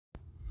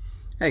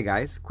Hey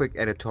guys, quick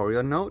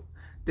editorial note.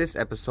 This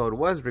episode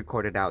was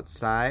recorded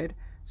outside,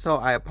 so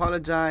I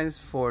apologize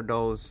for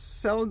those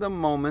seldom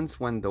moments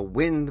when the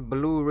wind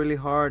blew really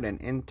hard and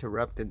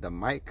interrupted the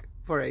mic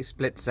for a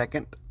split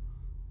second.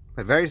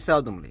 But very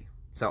seldomly.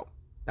 So,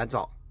 that's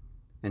all.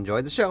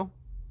 Enjoy the show.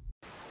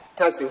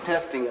 Testing,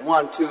 testing,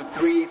 1, 2,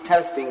 3.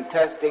 Testing,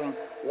 testing,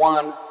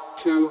 1,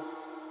 2,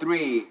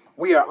 3.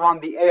 We are on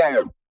the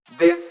air.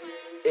 This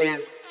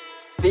is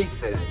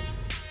Thesis.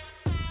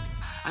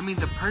 I mean,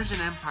 the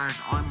Persian Empire's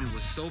army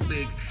was so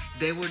big,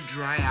 they would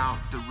dry out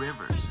the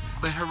rivers.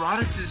 But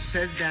Herodotus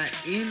says that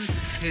in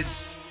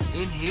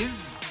his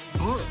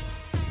book.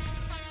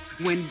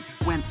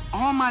 When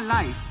all my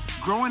life,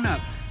 growing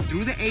up,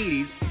 through the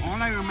 80s,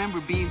 all I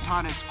remember being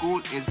taught at school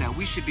is that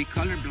we should be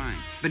colorblind.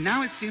 But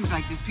now it seems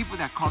like these people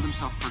that call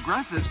themselves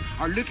progressives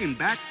are looking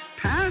back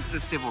past the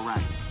civil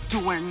rights to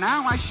where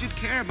now I should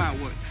care about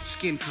what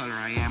skin color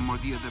I am or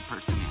the other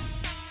person is.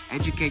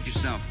 Educate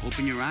yourself,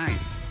 open your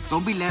eyes.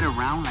 Don't be led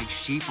around like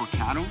sheep or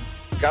cattle.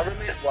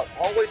 Government will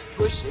always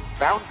push its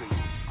boundaries,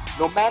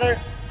 no matter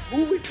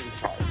who is in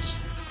charge.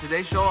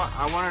 Today's show,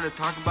 I wanted to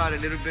talk about a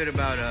little bit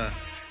about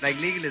like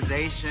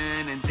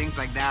legalization and things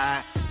like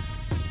that.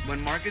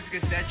 When markets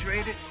get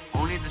saturated,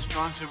 only the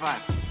strong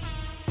survive.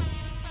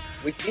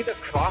 We see the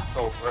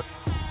crossover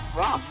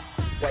from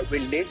what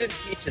religion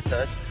teaches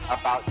us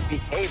about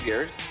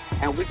behaviors,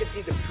 and we can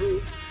see the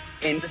proof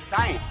in the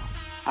science.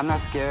 I'm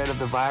not scared of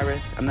the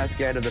virus. I'm not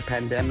scared of the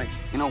pandemic.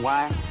 You know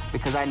why?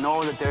 Because I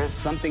know that there's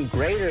something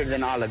greater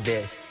than all of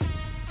this.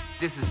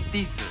 This is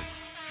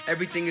Thesis.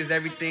 Everything is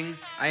everything.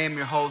 I am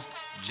your host,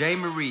 Jay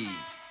Marie.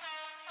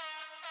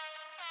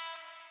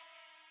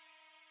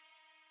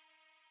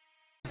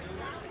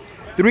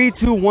 Three,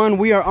 two, one.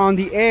 We are on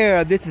the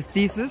air. This is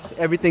Thesis.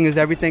 Everything is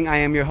everything. I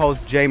am your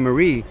host, Jay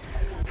Marie.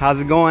 How's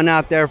it going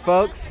out there,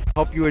 folks?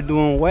 Hope you are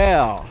doing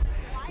well.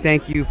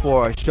 Thank you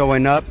for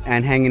showing up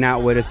and hanging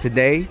out with us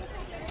today.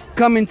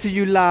 Coming to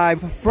you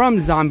live from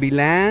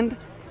Zombieland.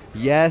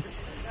 Yes,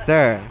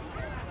 sir.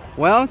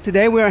 Well,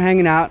 today we are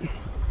hanging out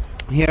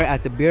here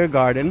at the Beer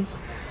Garden,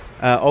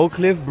 Oak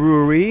Cliff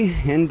Brewery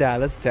in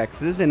Dallas,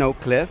 Texas, in Oak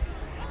Cliff.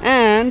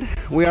 And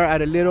we are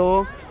at a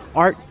little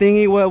art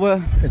thingy.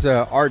 What? It's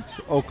a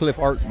Oak Cliff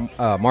Art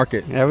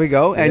Market. There we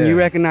go. And Yeah. you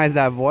recognize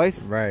that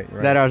voice? Right.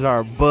 That is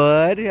our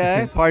bud,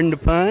 pardon the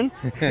pun.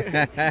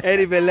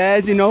 Eddie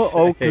Velez,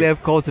 Oak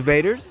Cliff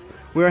Cultivators.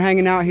 We're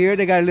hanging out here.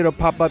 They got a little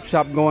pop-up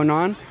shop going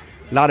on.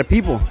 A lot of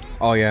people.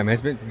 Oh yeah, man,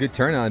 it's been a good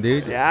turnout,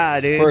 dude. Yeah,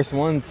 It's dude. the first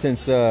one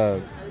since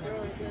I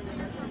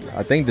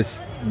think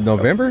this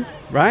November.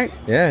 Right?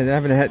 Yeah, they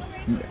haven't had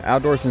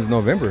outdoors since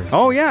November.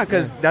 Oh, yeah,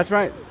 because that's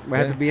right. We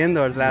had to be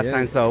indoors last Yeah.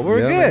 time, so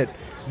we're Yeah, good. man.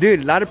 Dude,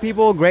 a lot of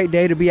people. Great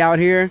day to be out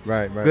here.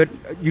 Right. Good.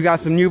 You got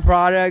some new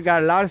product.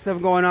 Got a lot of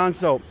stuff going on,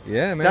 so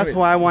Yeah, man. that's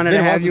why I wanted It's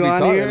to been a while have since you we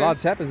on talked. here. A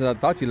lot's happened since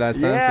I talked to you last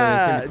time.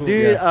 Yeah, so it's pretty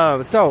dude. cool.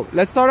 Yeah. So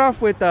let's start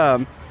off with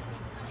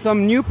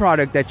some new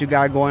product that you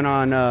got going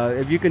on.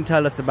 If you can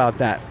tell us about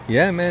that.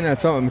 Yeah, man. I'm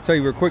gonna tell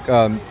you real quick.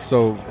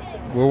 So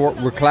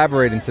we're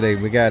collaborating today.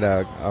 We got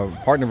a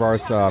partner of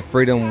ours,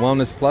 Freedom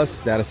Wellness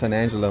Plus, out of San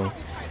Angelo.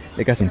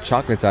 They got some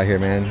chocolates out here,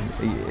 man.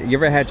 You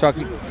ever had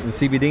chocolate with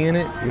CBD in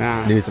it?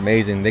 Nah. Dude, it's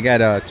amazing. They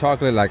got a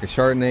chocolate like a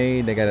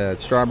Chardonnay. They got a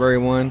strawberry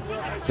one.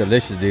 It's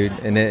delicious, dude.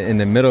 And then in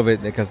the middle of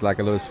it, it has like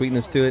a little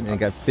sweetness to it, and it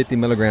got 50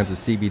 milligrams of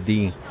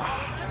CBD.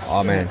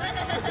 Oh man,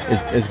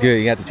 it's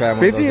good. You have to try one.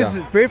 50 of those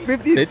is out.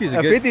 50. 50 is a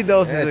a good. 50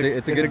 dose. Yeah, is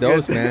it's a is good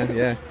dose, man.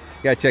 Yeah, you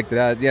gotta check that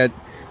out. Yeah,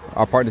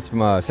 our partners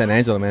from San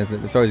Angelo, man.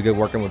 It's always good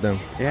working with them.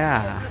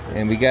 Yeah.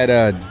 And we got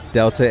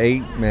Delta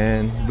 8,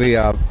 man. We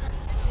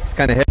it's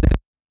kind of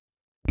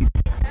heavy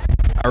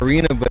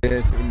arena, but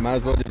might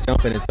as well just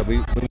jump in it. So we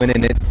went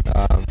in it.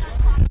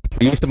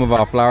 We used some of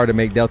our flour to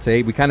make Delta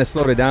 8. We kind of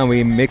slowed it down.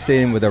 We mixed it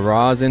in with a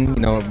rosin,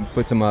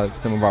 put some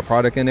of our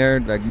product in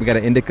there. Like we got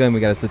an indica and we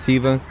got a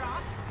sativa.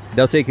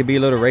 Delta 8 can be a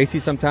little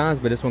racy sometimes,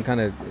 but this one kind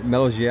of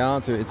mellows you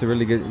out. So it's a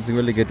really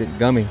good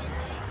gummy.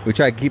 We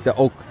try to keep the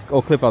Oak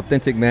Cliff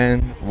authentic,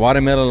 man.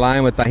 Watermelon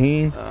lime with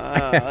tahini.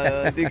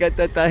 You got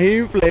that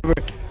tahini flavor.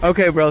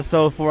 Okay, bro.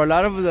 So for a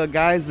lot of the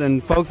guys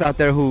and folks out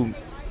there who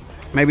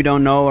maybe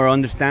don't know or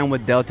understand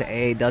what Delta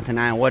 8, Delta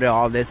 9, what are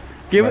all this,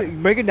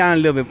 break it down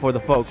a little bit for the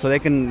folks so they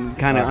can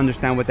kind of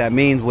understand what that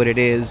means, what it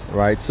is.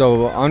 Right.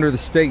 So under the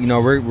state,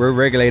 we're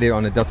regulated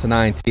on the Delta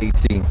 9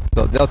 THC.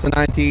 So Delta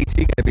 9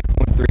 THC got to be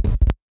 0.3.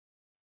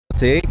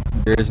 Delta 8,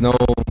 there's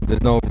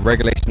no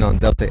regulation on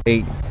Delta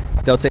 8.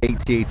 Delta 8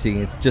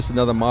 THC. It's just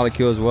another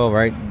molecule as well,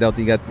 right?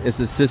 It's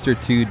a sister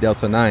to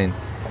Delta 9.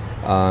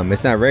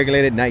 It's not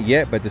regulated, not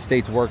yet, but the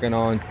state's working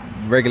on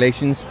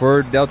regulations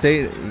for Delta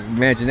 8.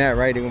 Imagine that,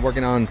 right? They've been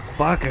working on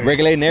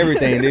regulating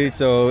everything, dude.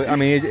 So I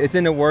mean, it's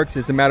in the works.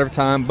 It's a matter of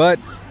time. But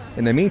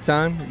in the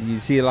meantime, you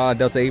see a lot of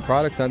Delta 8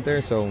 products out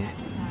there. So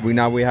we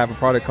have a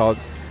product called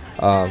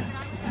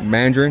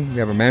Mandarin. We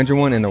have a Mandarin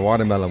one and a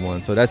watermelon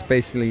one. So that's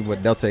basically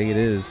what Delta 8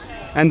 is.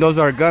 And those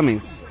are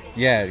gummies.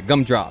 Yeah,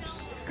 gumdrops.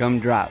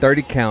 Gumdrops.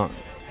 30 count.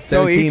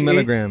 17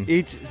 milligram.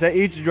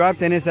 Each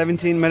drop in is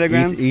 17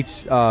 milligrams?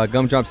 Each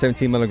gumdrop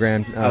 17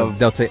 milligram of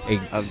Delta 8.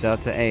 Of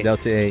Delta 8.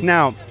 Delta 8.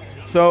 Now,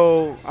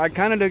 So I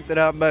kind of looked it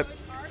up, but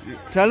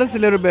tell us a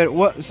little bit.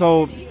 What's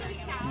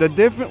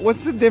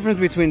the difference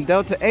between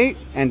Delta 8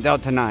 and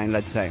Delta 9?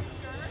 Let's say.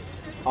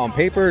 On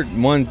paper,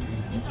 one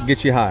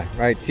gets you high,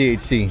 right?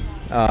 THC.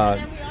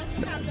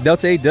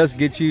 Delta 8 does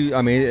get you.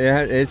 I mean,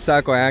 it's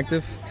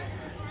psychoactive,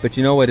 but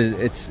you know what?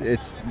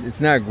 It's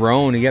not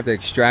grown. You have to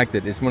extract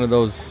it. It's one of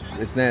those.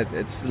 It's not.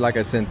 It's like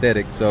a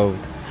synthetic. So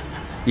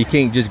you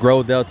can't just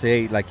grow Delta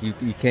 8 like you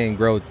can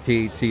grow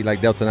THC like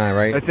Delta 9,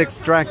 right? It's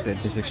extracted.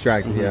 It's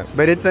extracted, yeah.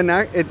 But it's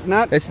not. It's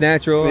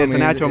natural. It's a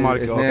natural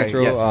molecule. It's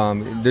natural.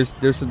 Okay, yes.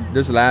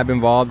 There's a lab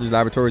involved. There's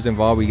laboratories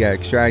involved. We got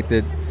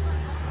extracted,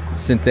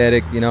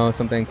 synthetic,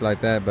 some things like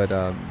that. But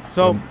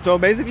so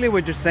basically,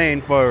 what you're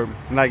saying, for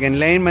like in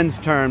layman's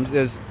terms,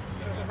 is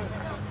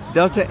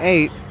Delta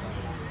 8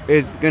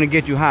 is gonna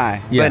get you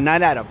high, Yeah. but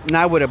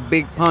not with a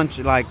big punch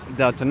like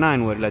Delta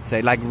 9 would. Let's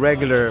say like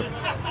regular,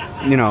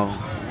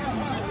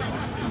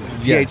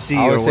 THC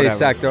I or would say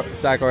whatever.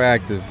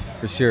 psychoactive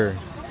for sure.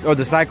 Or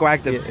the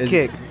psychoactive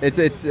kick. It's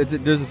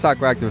there's a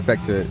psychoactive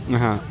effect to it.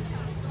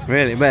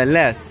 Really, but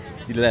less.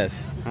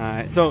 Less. All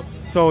right.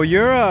 So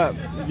you're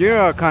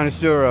a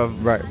connoisseur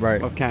of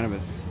Right. of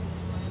cannabis.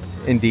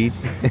 Indeed.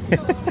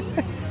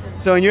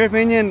 So in your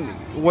opinion,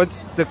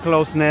 what's the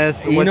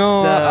closeness? I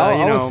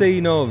would say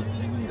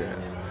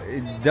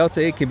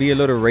Delta 8 can be a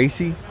little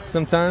racy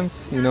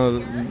sometimes.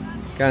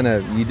 Kind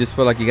of you just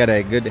feel like you got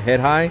a good head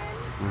high.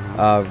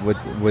 With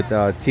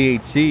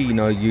THC,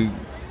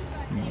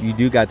 you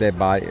do got that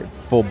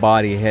full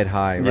body head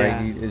high, right?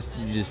 Yeah.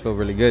 You just feel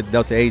really good.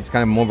 Delta 8 is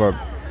kind of more of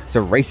it's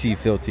a racy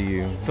feel to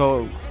you.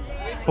 So,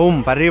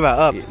 boom, para arriba,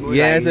 up.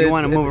 Yeah, like, you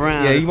want to move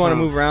around. Yeah, you want to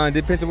move around.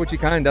 It depends on what you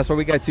kind. That's why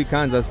we got two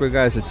kinds. That's why we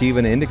got a sativa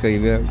and an indica. We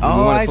want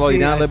to slow you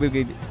down a little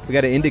bit. We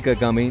got an indica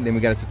gummy, then we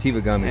got a sativa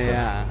gummy.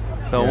 Yeah.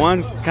 So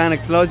one kind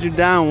of slows you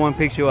down, one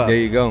picks you up. There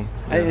you go.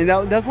 Yeah. And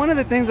that's one of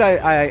the things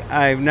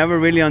I've never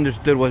really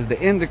understood was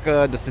the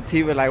indica, the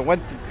sativa, like what,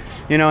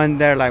 and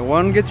they're like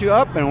one gets you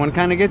up and one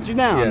kind of gets you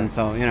down. Yeah.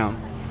 So,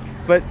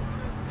 but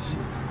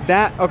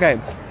okay.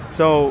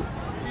 So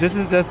this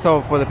is just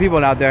so for the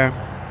people out there,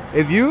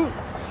 if you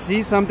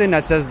see something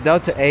that says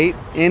Delta 8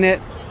 in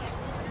it,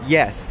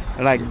 yes,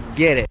 like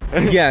get it.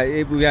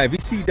 If you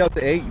see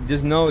Delta 8,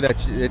 just know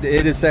that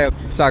it is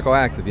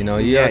psychoactive. You're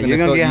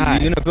gonna get high.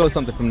 You're gonna feel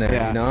something from there.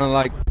 Yeah.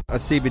 Unlike a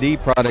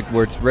CBD product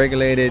where it's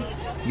regulated,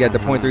 you got the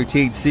 0.3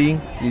 THC,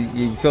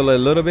 you feel it a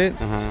little bit.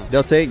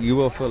 Delta 8, you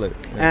will feel it.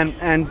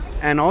 Yeah.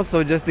 And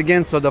also, just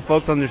again, so the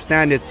folks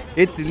understand,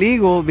 it's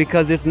legal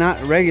because it's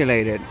not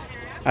regulated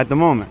at the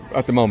moment.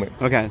 At the moment.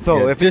 Okay,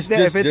 so if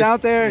it's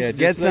out there,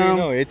 get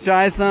some,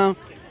 try some.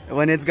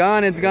 When it's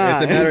gone, it's gone.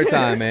 It's a matter of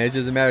time, man. It's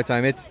just a matter of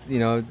time. It's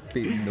the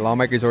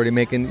lawmakers already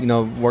making,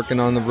 working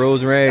on the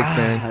rules and regs,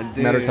 man. It's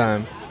a matter of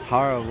time.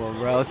 Horrible,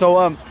 bro.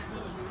 So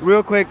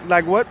real quick,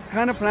 like what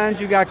kind of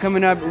plans you got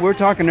coming up? We're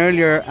talking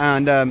earlier,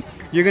 and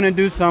you're gonna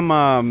do some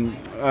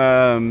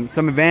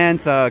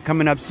events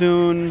coming up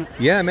soon.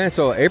 Yeah, man.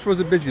 So April's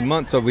a busy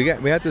month. So we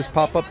had this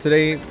pop up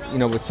today,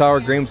 with Sour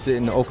Grapes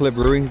in the Oak Cliff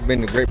Brewery. It's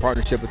been a great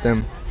partnership with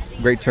them.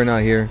 Great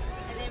turnout here.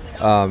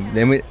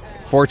 Then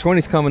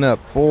 420's coming up.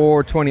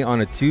 420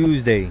 on a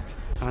Tuesday.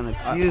 On a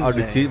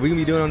Tuesday. We're gonna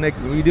be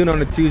doing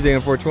on a Tuesday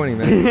on 420,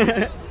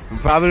 man. I'm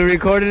probably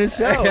recording the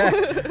show.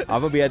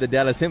 I'm gonna be at the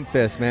Dallas Hemp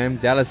Fest, man.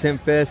 Dallas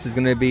Hemp Fest is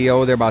gonna be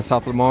over there by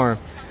South Lamar.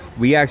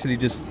 We actually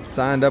just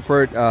signed up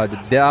for it. The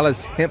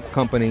Dallas Hemp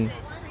Company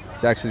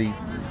is actually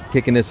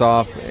kicking this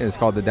off, and it's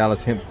called the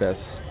Dallas Hemp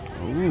Fest.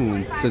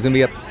 Ooh. So it's gonna be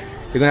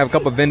You're gonna have a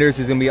couple of vendors.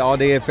 It's gonna be all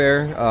day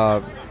affair.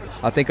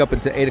 I think up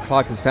until 8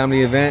 o'clock is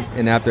family event,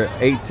 and after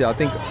 8 to, I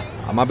think,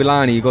 I might be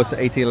lying to you, go to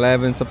 8 to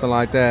 11, something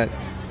like that.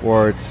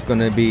 Or it's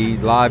gonna be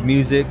live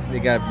music. They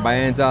got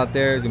bands out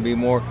there. It's gonna be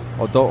more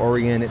adult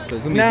oriented, so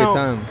it's gonna be a good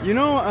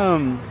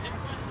time.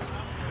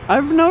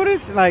 I've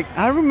noticed, like,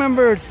 I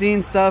remember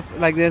seeing stuff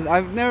like this.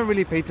 I've never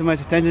really paid too much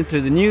attention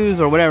to the news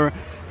or whatever,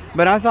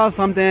 but I saw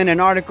something, an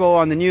article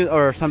on the news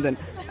or something,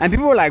 and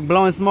people were like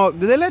blowing smoke.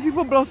 Do they let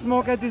people blow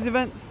smoke at these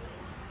events?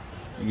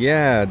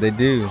 Yeah, they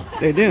do.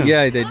 They do.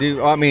 Yeah, they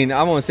do. I mean,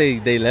 I won't say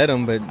they let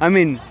them, but I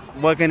mean,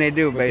 what can they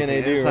do, basically?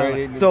 What can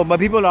they do, right? So, but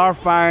people are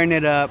firing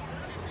it up.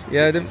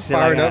 Yeah, they're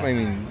fired like up.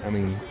 I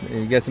mean,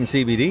 you got some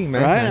CBD,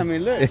 man. Right? I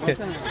mean, look.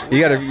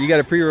 you got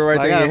a pre-roll right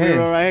there in your hand. I got a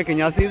pre-roll right here. Can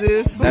y'all see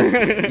this?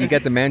 You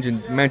got the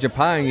manja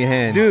pie in your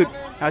hand. Dude,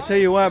 I tell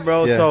you what,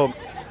 bro. Yeah. So,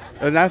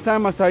 last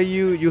time I saw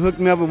you hooked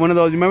me up with one of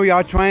those. Remember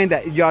y'all trying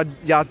that? Y'all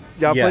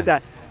put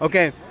that.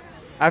 Okay,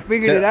 I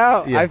figured it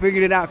out. Yeah. I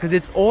figured it out because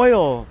it's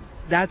oil.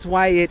 That's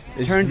why it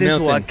turns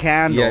into a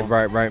candle. Yeah,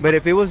 right. But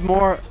if it was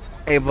more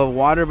of a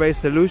water-based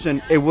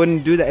solution, it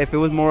wouldn't do that. If it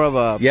was more of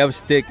a it was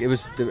thick. It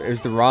was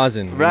the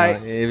rosin, right?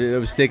 It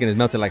was thick and it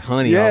melted like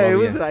honey. Yeah,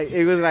 all over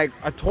it was like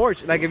a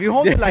torch. Like if you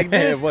hold it like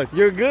this,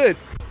 you're good.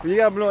 You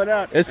gotta blow it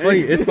out. It's funny.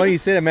 It's funny you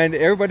said it, man.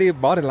 Everybody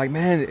bought it like,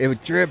 man,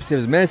 it drips. It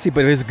was messy,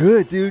 but it was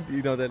good, dude.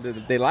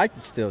 They liked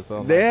it still.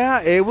 So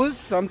yeah, it was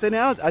something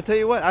else. I tell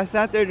you what, I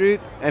sat there,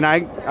 dude, and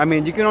I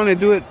mean, you can only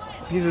do it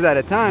pieces at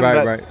a time.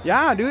 Right.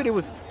 Yeah, dude, it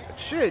was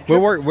shit.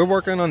 We're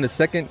working on the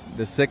second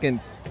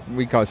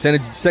we call it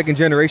second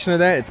generation of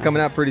that. It's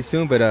coming out pretty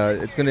soon, but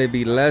it's gonna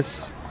be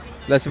less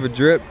of a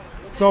drip.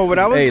 So what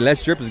I was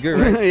less drip is good,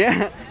 right?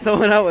 yeah. So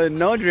what I was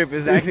no drip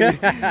is actually.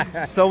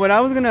 So what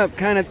I was gonna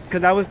kind of,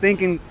 because I was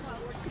thinking,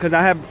 because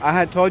I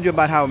had told you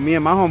about how me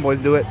and my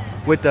homeboys do it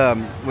with the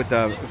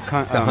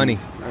honey.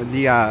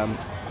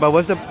 But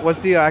what's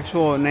the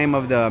actual name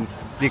of the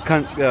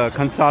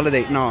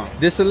consolidate? No.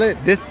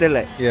 Distillate.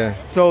 Distillate. Yeah.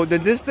 So the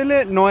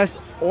distillate, no, it's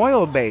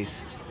oil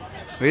based.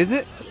 Is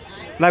it?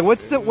 Like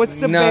what's the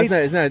No, base?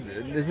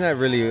 it's not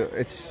really.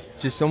 It's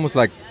just almost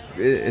like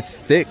it's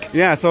thick.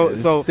 Yeah. So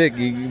it's thick.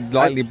 You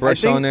lightly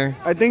brush on there.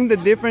 I think the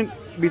difference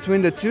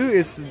between the two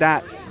is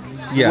that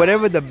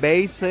whatever the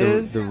base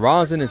is, the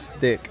rosin is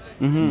thick.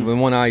 Mm-hmm. The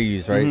one I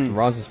use, right? The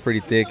rosin is pretty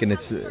thick, and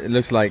it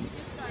looks like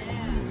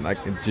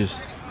it's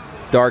just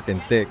dark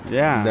and thick.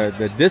 Yeah.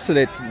 The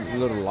distillate's a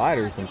little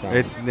lighter sometimes.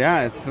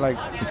 It's like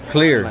it's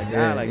clear.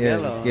 like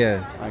yellow.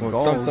 Yeah. Like Well,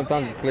 gold.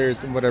 sometimes it's clear,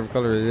 whatever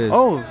color it is.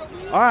 Oh,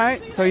 all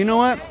right. So you know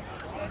what?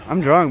 I'm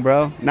drunk,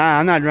 bro. Nah,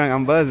 I'm not drunk.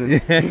 I'm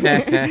buzzing.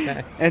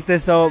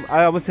 So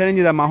I was telling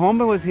you that my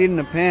homie was heating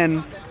a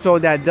pen. So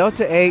that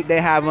Delta 8, they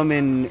have them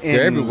in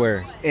they're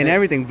everywhere. In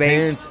everything, vapes,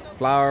 Pens,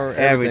 flour,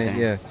 everything.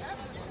 Yeah.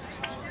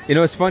 You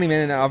know, it's funny,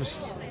 man.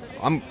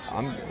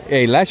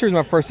 Hey, last year was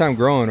my first time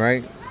growing,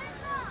 right?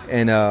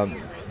 And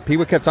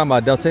people kept talking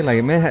about Delta 8,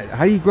 like, man,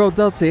 how do you grow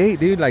Delta 8,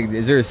 dude? Like,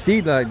 is there a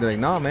seed? Like, they're like,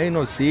 no, man, ain't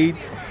no seed.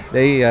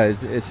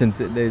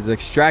 It's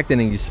extracted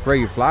and you spray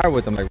your flour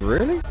with them. Like,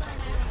 really?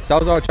 So I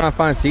was always trying to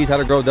find seeds, how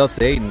to grow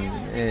Delta 8,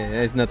 and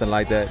it's nothing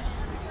like that.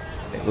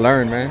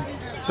 Learn, man.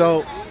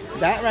 So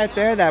that right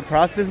there, that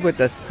process with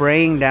the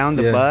spraying down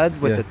the buds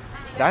with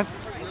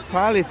that's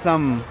probably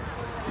some.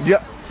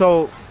 Yeah.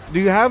 So do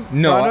you have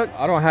No,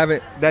 I don't have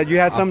it. That you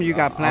had some you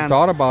got planned? I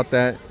thought about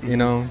that,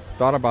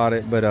 thought about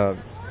it, but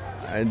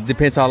it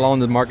depends how long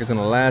the market's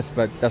gonna last.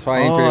 But that's why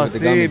I entered it with the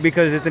gummies.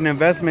 Because it's an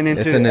investment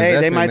into. It's an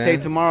investment, they might say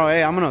man. tomorrow,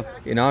 hey, I'm gonna.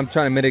 I'm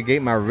trying to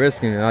mitigate my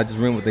risk, and I just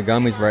went with the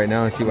gummies right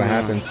now and see what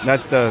happens.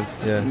 That's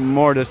the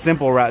more the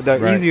simple route,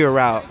 the easier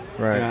route.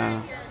 Right.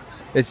 Yeah.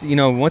 It's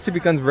once it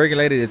becomes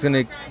regulated, it's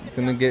gonna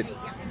come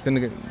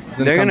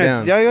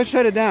down. You'll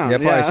shut it down. Yeah,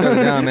 probably shut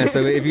it down, man.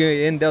 So if you're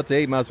in Delta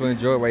 8, might as well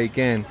enjoy it while you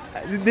can.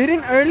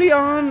 Didn't early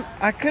on,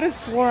 I could have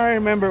swore I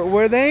remember,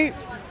 were they,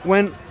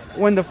 when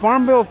the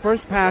Farm Bill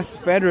first passed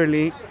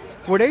federally,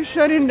 were they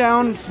shutting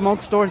down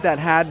smoke stores that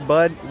had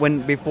bud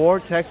before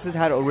Texas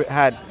had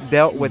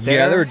dealt with their?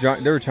 Yeah,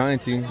 they were trying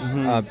to.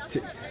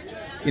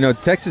 Mm-hmm.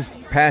 Texas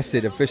passed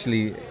it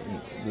officially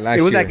last year.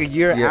 It was like a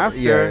year after.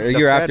 Yeah, a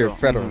year after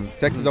federal. Mm-hmm.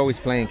 Texas is always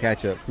playing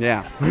catch up.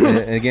 Yeah.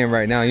 and again,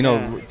 right now,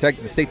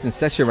 the state's in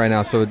session right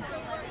now, so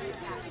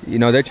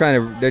they're trying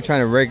to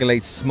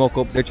regulate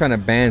they're trying to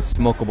ban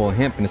smokable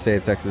hemp in the state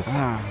of Texas.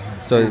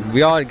 So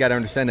we all got to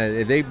understand that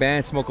if they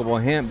ban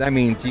smokable hemp, that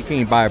means you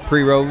can't buy a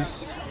pre-rolls.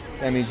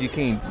 That means you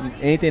can't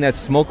anything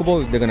that's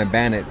smokable. They're gonna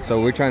ban it.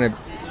 So we're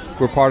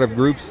part of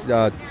groups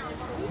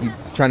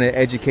trying to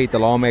educate the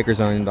lawmakers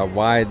on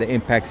why the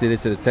impacts it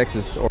is to the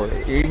Texas, or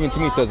even to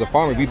me as a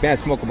farmer. If we ban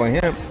smokable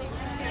hemp,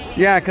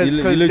 yeah, because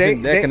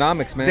the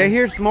economics, man. They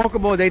hear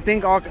smokable, they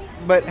think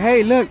but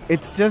hey, look,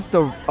 it's just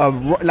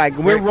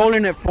we're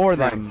rolling it for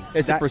them.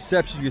 It's a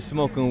perception you're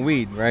smoking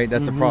weed, right?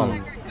 That's the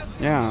problem.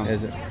 Yeah.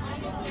 Is it?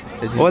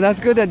 Well, that's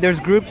good that there's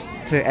groups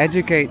to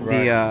educate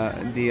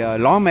the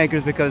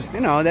lawmakers, because they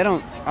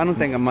don't. I don't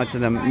think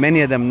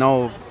many of them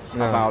know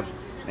about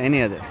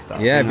any of this stuff.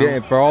 Yeah,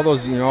 for all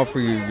those, for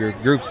your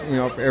groups,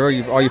 for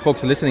all you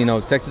folks listening,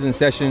 Texas in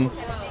session,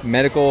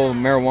 medical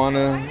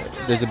marijuana.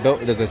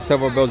 There's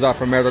several bills out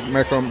for medical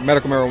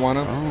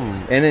marijuana,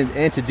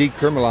 and to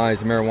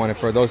decriminalize marijuana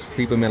for those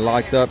people who've been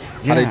locked up.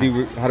 How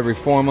to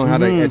reform them, how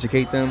to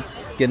educate them,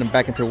 get them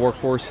back into the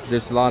workforce.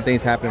 There's a lot of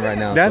things happening right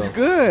now. That's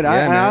good.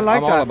 Yeah, I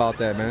like I'm that. all about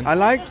that, man. I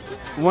like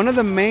one of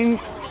the main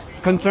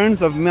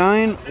concerns of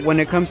mine when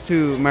it comes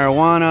to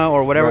marijuana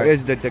or whatever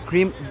is the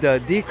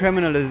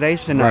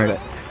decriminalization of it.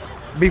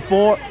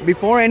 Before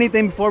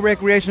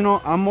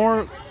recreational, I'm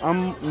more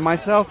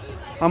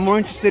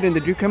interested in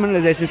the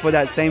decriminalization for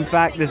that same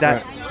fact, is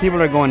that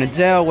people are going to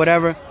jail,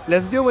 whatever.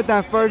 Let's deal with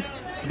that first,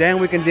 then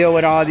we can deal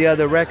with all the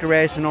other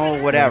recreational,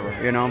 whatever,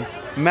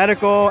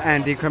 medical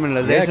and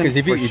decriminalization. Yeah, because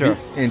if you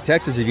in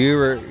Texas, if you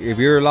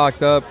were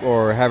locked up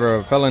or have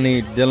a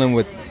felony dealing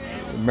with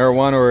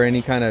marijuana or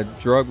any kind of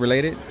drug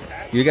related,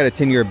 you got a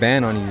 10-year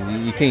ban on you.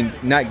 You can't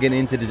not get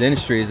into this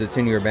industry as a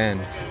 10-year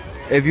ban.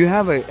 If you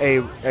have a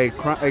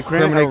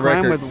criminal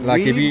crime with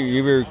like weed, if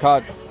you were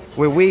caught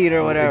with weed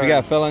or whatever, if you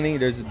got a felony,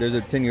 there's a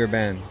 10-year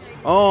ban.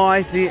 Oh,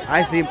 I see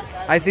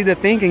the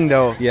thinking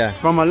though. Yeah.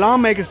 From a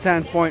lawmaker's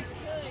standpoint,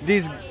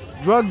 these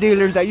drug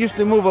dealers that used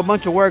to move a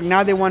bunch of work,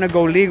 now they want to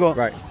go legal.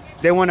 Right.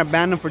 They want to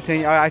ban them for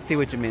 10 years. I see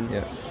what you mean.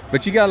 Yeah.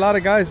 But you got a lot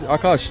of guys, I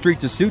call it street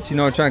to suits,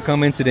 trying to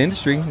come into the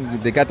industry.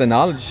 They got the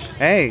knowledge.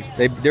 Hey.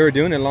 They were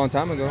doing it a long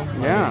time ago.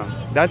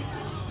 Yeah. That's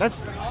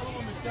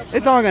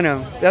it's all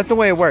that's the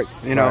way it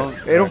works,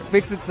 It'll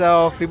fix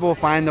itself, people will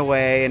find the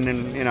way, and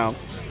then,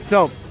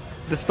 So,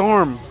 the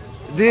storm.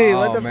 Dude,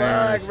 what the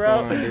fuck,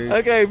 bro? Storm, dude.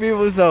 Okay,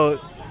 people, so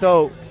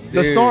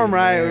The Dude, storm,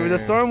 right? man. The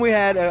storm we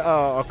had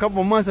a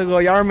couple months ago.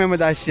 Y'all remember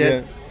that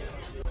shit? Yeah.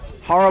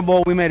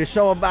 Horrible. We made a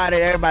show about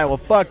it. Everybody was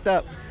fucked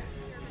up.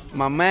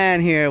 My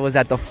man here was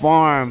at the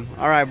farm.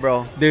 All right,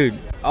 bro. Dude,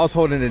 I was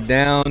holding it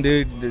down,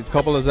 dude. There's a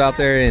couple of us out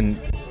there, and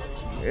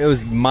it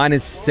was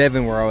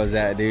 -7 where I was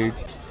at, dude.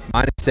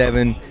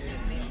 -7.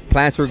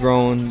 Plants were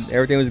growing.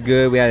 Everything was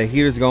good. We had the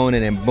heaters going,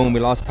 and then boom, we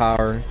lost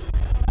power.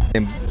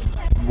 Then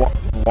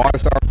water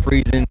started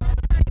freezing.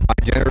 My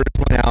generators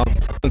went out.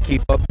 I couldn't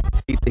keep up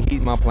to keep the heat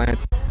in my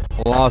plants.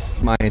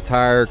 Lost my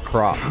entire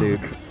crop,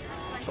 dude.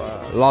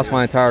 Lost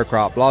my entire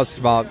crop. I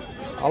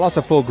lost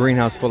a full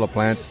greenhouse full of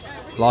plants.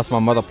 Lost my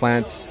mother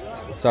plants.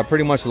 So I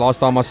pretty much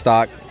lost all my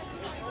stock.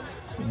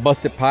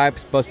 Busted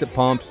pipes, busted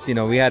pumps. You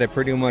know, we had to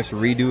pretty much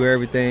redo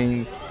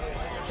everything.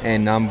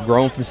 And I'm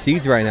growing from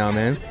seeds right now,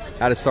 man.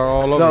 Had to start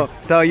all over.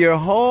 So your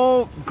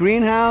whole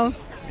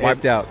greenhouse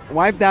Wiped out.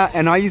 Wiped out,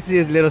 and all you see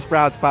is little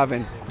sprouts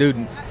popping.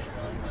 Dude,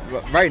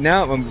 right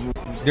now, when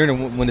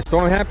the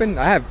storm happened,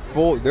 I had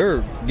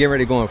they're getting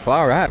ready to go in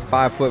flower. I had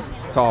 5-foot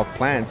tall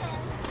plants.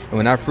 And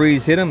when that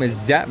freeze hit them, it's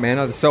zapped, man.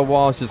 The cell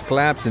walls just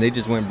collapsed and they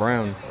just went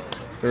brown.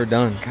 They were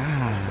done.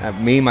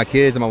 God. Me, my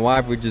kids, and my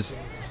wife, we just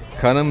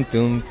cut them,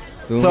 threw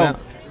them out.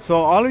 So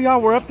all of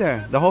y'all were up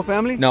there, the whole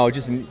family? No,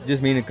 just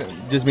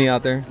me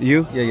out there.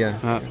 You?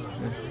 Yeah.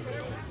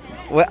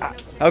 Well,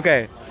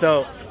 okay,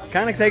 so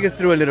kind of take us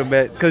through a little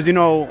bit, because you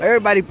know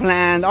everybody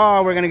planned.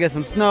 Oh, we're gonna get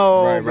some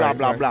snow, blah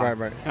blah blah.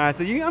 Right. All right,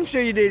 so I'm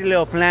sure you did a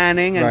little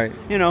planning, and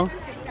we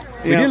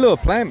did a little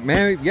plan,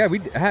 man. Yeah,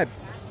 I had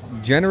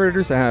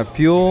generators, I had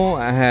fuel,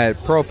 I had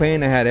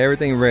propane, I had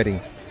everything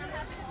ready.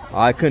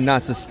 I could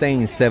not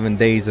sustain 7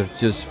 days of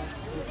just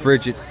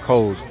frigid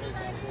cold.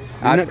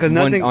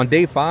 On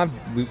day 5,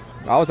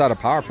 I was out of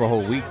power for a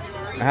whole week.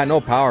 I had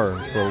no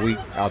power for a week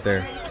out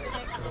there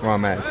where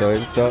I'm at, so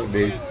it sucked,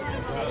 dude.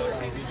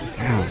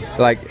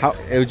 Like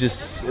it was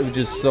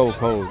just so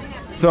cold.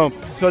 So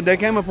there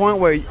came a point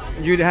where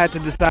you had to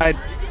decide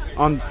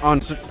on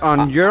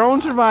your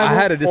own survival.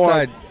 I had to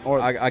decide,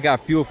 or I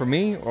got fuel for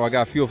me or I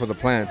got fuel for the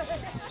plants.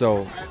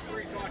 So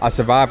I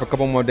survived for a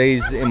couple more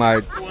days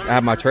I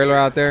had my trailer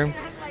out there,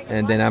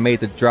 and then I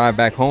made the drive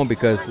back home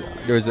because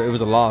it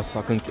was a loss.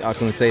 I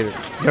couldn't save it.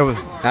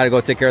 I had to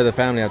go take care of the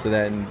family after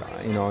that, and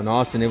you know, in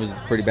Austin it was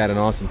pretty bad in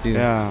Austin too.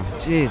 Yeah.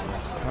 Jesus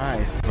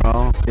Christ,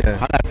 bro. Yeah.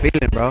 How's that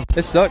feeling, bro?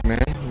 It sucked,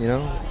 man. You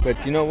know,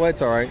 but you know what?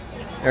 It's all right.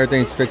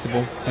 Everything's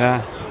fixable.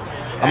 Yeah.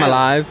 I'm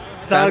alive.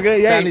 It's all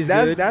good. Yeah, Family's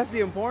good. That's the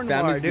important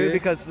Family's part, dude. good.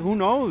 Because who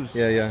knows?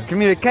 Yeah.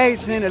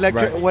 Communication,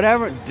 electric, Right.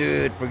 whatever.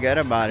 Dude, forget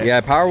about it.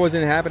 Yeah, power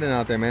wasn't happening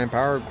out there, man.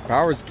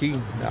 Power is key.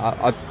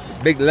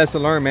 Big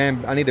lesson learned,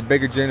 man. I need a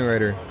bigger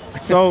generator.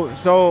 So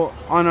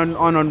on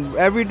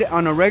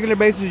a regular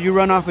basis, you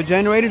run off of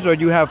generators, or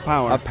you have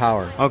power?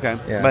 Power. Okay.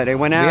 Yeah. But it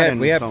went out.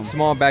 We have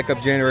small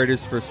backup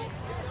generators for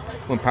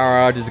when power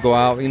outages go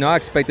out. You know, I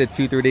expected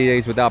 2-3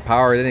 days without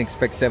power. I didn't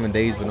expect 7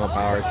 days with no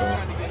power, so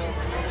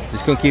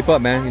just couldn't keep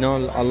up, man. You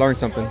know, I learned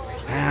something.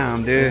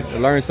 Damn, dude. I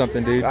learned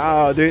something, dude.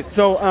 Oh, dude.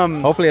 So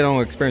hopefully I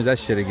don't experience that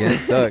shit again. It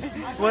sucked.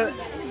 Well,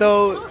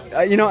 so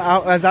you know,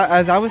 as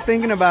I was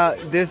thinking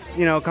about this,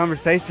 you know,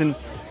 conversation,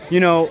 you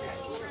know,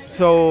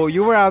 so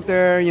you were out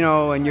there, you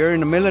know, and you're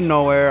in the middle of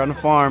nowhere on a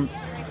farm.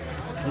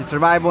 Your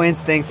survival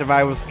instinct,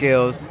 survival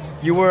skills.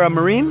 You were a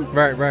Marine?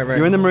 Right.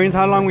 You were in the Marines.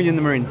 How long were you in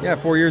the Marines? Yeah,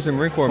 4 years in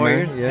Marine Corps, 4 man.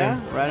 years? Yeah,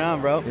 right on,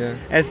 bro. Yeah.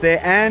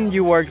 And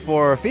you worked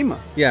for FEMA.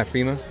 Yeah,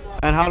 FEMA.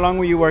 And how long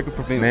were you working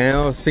for FEMA? Man,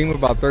 I was FEMA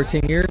about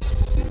 13 years.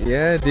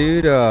 Yeah,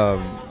 dude.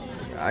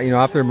 You know,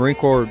 after the Marine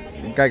Corps,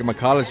 got my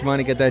college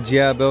money, get that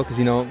GI Bill, because,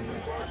 you know,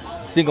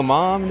 single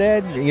mom,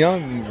 dad, you know,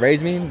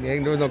 raised me.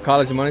 There was no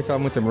college money, so I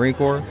went to Marine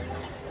Corps.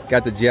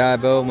 Got the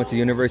GI Bill, went to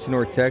University of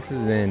North Texas,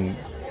 and then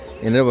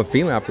ended up with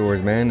FEMA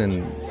afterwards, man.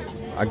 And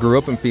I grew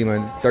up in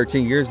FEMA.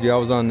 13 years, dude. I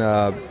was on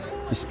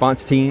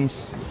response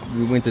teams.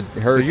 We went to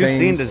hurricanes. So you've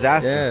seen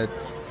disaster.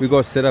 Yeah. We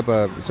go set up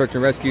a search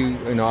and rescue,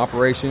 you know,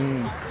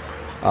 operation,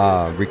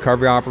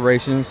 recovery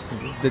operations.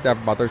 Did that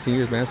for about 13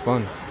 years, man. It's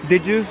fun.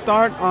 Did you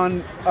start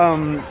on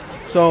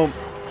so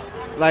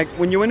like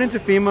when you went into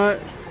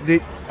FEMA,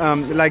 did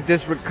like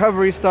this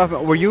recovery stuff,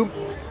 were you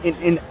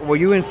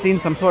in seeing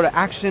some sort of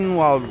action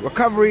while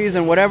recoveries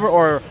and whatever,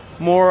 or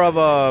more of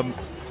a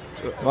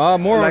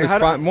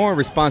more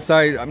response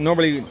side?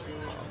 Normally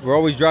we're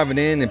always driving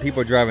in and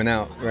people are driving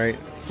out, right?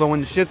 So when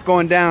the shit's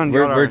going down,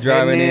 we're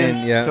driving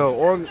in, yeah.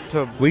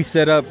 We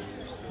set up,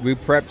 we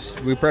prep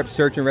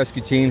search and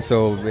rescue teams.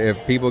 So if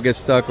people get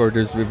stuck or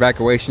there's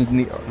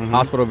evacuation,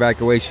 hospital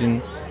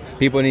evacuation,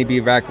 people need to be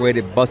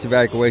evacuated, bus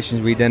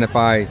evacuations. We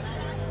identify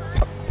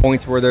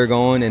points where they're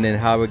going, and then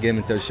how we get them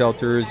into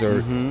shelters,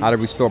 or how to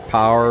restore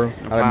power,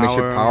 how to make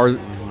sure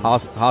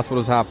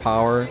hospitals have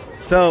power.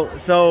 So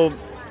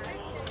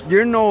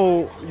you're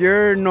no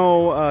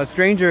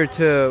stranger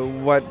to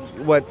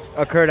what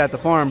occurred at the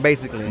farm,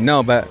 basically.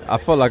 No, but I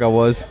felt like I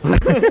was.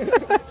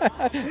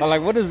 I'm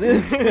like, what is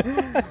this?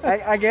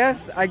 I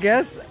guess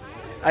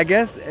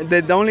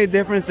the only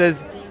difference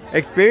is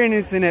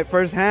experiencing it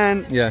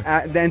firsthand.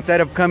 Yeah. Instead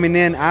of coming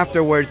in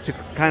afterwards to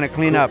kind of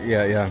clean up.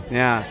 Yeah.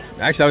 Yeah.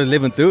 Actually, I was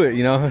living through it,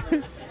 you know.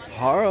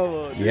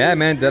 horrible. Dude. Yeah,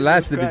 man. The Jesus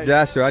last Christ.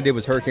 disaster I did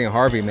was Hurricane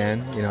Harvey,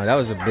 man. You know, that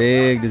was a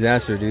big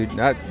disaster, dude.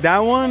 That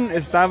one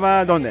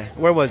estaba donde?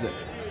 Where was it?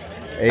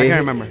 I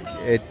can't remember.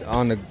 It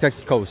on the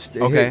Texas coast.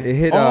 Okay. It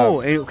hit.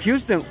 In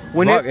Houston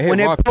when Rock- it when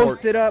it Rockport.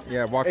 posted up.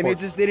 Yeah, And Rockport. it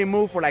just didn't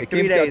move for like it 3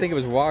 came to, days. I think it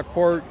was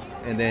Rockport,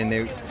 and then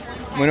they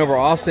went over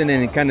Austin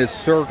and it kind of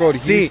circled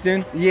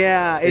Houston.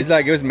 Yeah, It's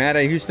like it was mad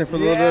at Houston for a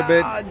little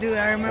bit. Dude,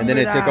 I remember. And then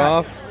it took that.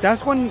 off.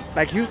 That's when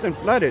like Houston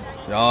flooded.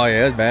 Oh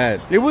yeah, it's bad.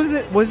 It was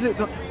it.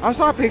 I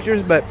saw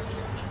pictures, but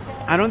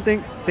I don't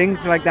think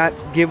things like that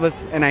give us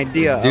an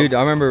idea. Dude, I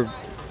remember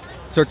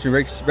search and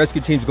rescue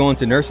teams going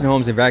to nursing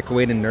homes,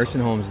 evacuating nursing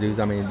homes, dudes.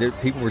 I mean,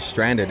 people were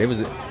stranded. It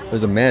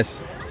was a mess.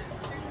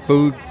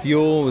 Food,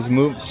 fuel was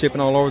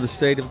shipping all over the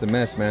state. It was a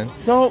mess, man.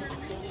 So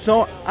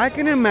I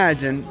can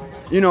imagine.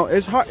 You know,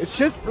 it's hard. It's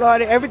just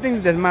flooded.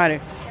 Everything's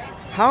desmatic.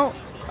 How?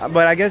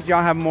 But I guess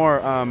y'all have more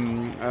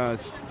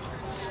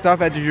stuff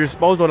at your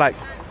disposal, like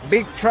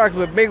big trucks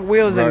with big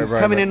wheels and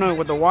coming in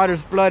with the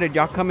water's flooded.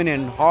 Y'all coming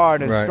in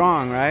hard and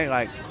strong, right?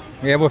 Like.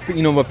 Yeah, well,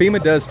 you know what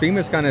FEMA does.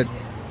 FEMA's kind of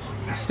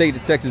state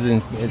of Texas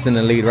is in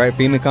the lead, right?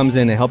 FEMA comes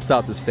in and helps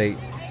out the state.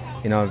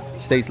 You know,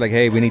 states like,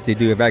 hey, we need to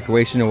do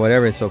evacuation or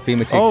whatever, so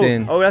FEMA kicks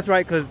in. Oh, that's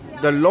right, because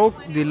the local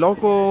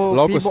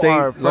people state,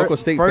 are local,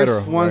 state, first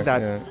federal, ones right,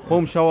 that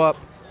boom show up.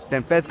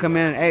 Then feds come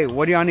in. Hey,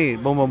 what do y'all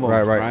need? Boom, boom, boom.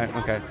 Right.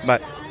 Okay,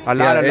 but a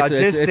lot of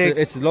logistics.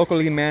 It's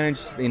locally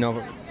managed. You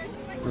know,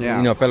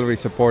 yeah. Federally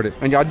supported.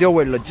 And y'all deal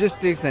with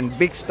logistics and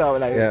big stuff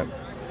like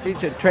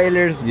feature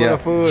trailers full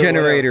of food,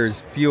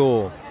 generators,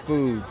 fuel,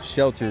 food,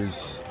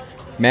 shelters,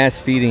 mass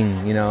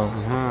feeding. You know,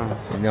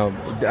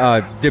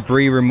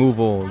 debris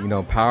removal. You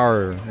know,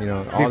 power. You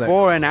know, all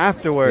before and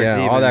afterwards. Yeah,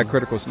 even. all that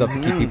critical stuff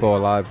to keep people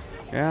alive.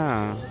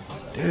 Yeah,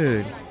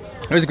 dude,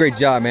 it was a great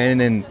job, man.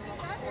 And then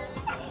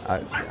I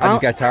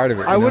just got tired of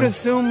it. I would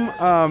assume.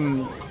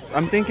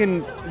 I'm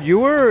thinking you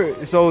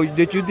were. So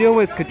did you deal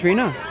with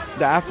Katrina?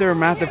 The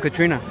aftermath of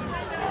Katrina?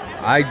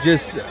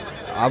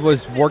 I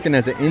was working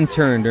as an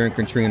intern during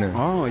Katrina.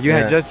 Oh, you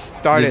had just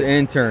started. As an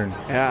intern.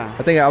 Yeah.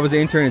 I think I was an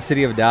intern in the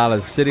city of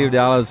Dallas. City of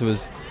Dallas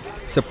was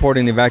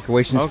supporting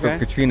evacuations for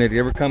Katrina.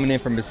 They were coming in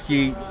from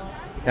Mesquite,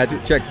 had the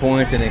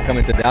checkpoints, and then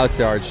coming to Dallas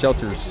to our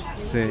shelters.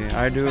 See,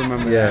 I do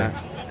remember that.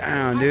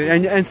 Damn,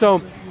 dude. And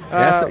so.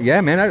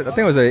 Yeah, man. I think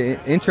I was an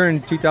intern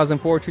in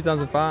 2004,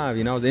 2005.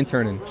 You know, I was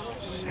interning.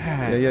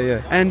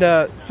 Yeah. And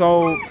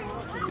so.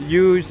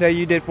 You say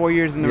you did 4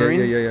 years in the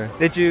Marines? Yeah.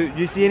 Did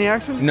you see any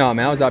action? No,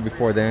 man, I was out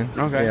before then.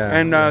 Okay.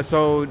 And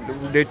so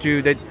did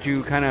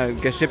you kind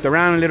of get shipped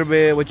around a little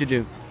bit? What'd you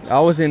do? I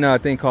was in a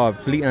thing called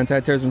Fleet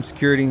Anti-Terrorism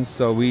Security.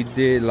 So we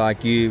did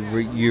like you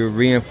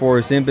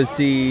reinforce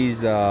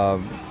embassies,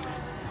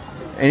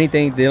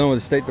 anything dealing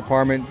with the State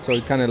Department.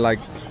 So kind of like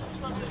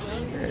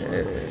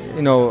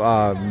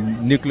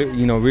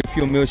nuclear,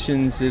 refuel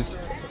missions. It's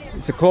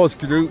a closed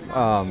group.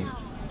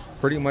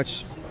 Pretty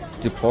much.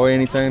 Deploy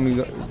anytime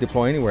you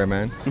deploy anywhere,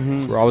 man.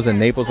 Mm-hmm. I was in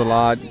Naples a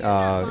lot,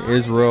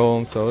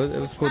 Israel, so it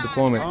was a cool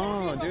deployment.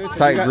 Oh, dude, so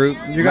tight group.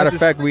 Matter of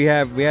fact, we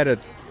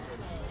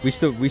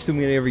still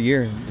meet every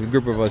year. A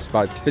group of us,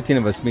 about 15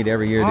 of us, meet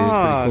every year. Dude. Oh,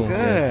 it's pretty cool.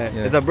 good.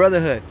 Yeah. It's a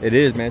brotherhood. It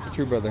is, man. It's a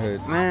true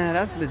brotherhood. Man,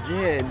 that's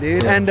legit,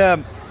 dude. Yeah.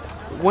 And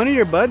one of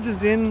your buds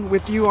is in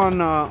with you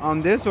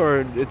on this,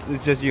 or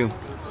it's just you?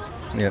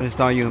 Yeah, it's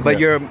all you. But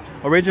your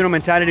original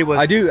mentality was.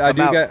 I do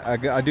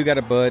got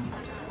a bud.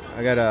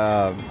 I got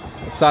a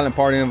silent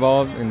party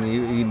involved, and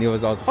he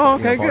was also. Oh,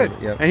 okay, good.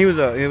 Yep. And he was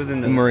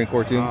in the Marine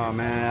Corps too. Oh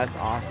man, that's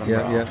awesome.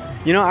 Yeah, bro.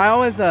 yeah. You know, I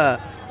always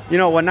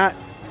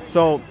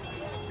so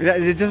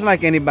just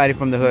like anybody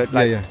from the hood.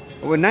 Like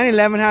when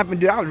 9/11 happened,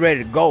 dude, I was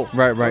ready to go.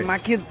 Right. But my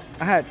kids,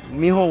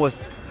 Mijo was,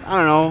 I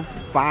don't know,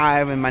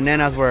 5, and my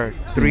nanas were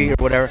 3 or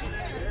whatever.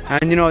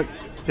 And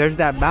there's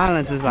that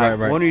balance. It's like,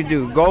 what do you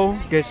do? Go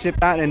get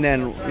shipped out, and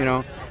then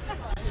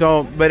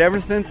So, but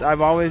ever since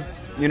I've always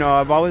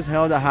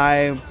held a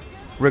high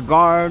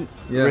regard,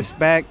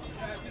 respect,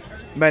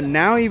 but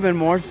now even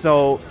more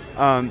so.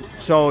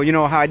 So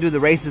how I do the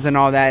races and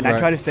all that, and I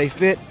try to stay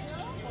fit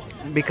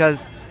because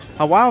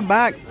a while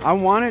back I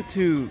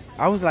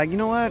was like, you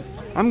know what,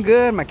 I'm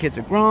good. My kids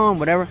are grown,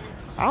 whatever.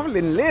 I was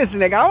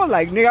listening. Like I was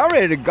like, nigga, I'm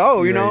ready to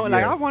go.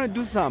 I want to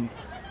do something.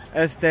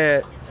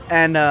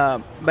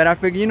 But I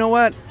figured, you know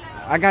what,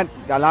 I got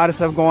a lot of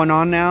stuff going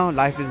on now.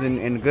 Life is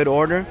in good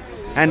order.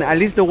 And at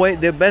least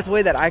the best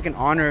way that I can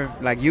honor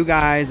like you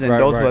guys and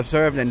those who have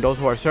served and those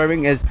who are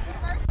serving is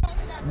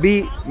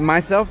be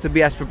myself, to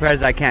be as prepared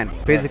as I can,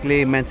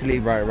 physically, mentally.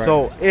 Right.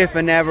 So if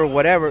and ever,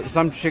 whatever,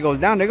 some shit goes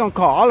down, they're gonna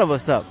call all of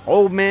us up,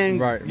 old man,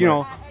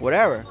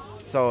 whatever.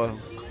 So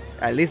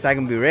at least I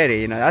can be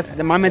ready. That's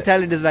my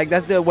mentality is like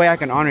that's the way I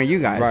can honor you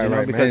guys.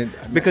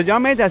 Because y'all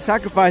made that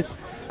sacrifice.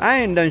 I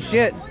ain't done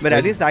shit, but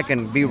at least I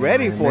can be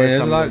ready for it.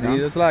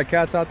 There's a lot of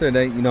cats out there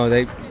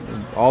that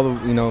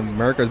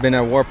America's been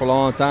at war for a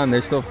long time.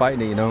 They're still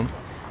fighting it.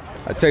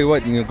 I tell you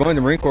what, going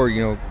to Marine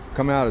Corps,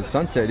 coming out of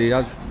sunset, dude,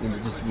 I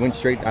just went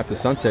straight after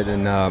sunset,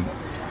 and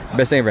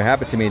best thing ever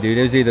happened to me, dude.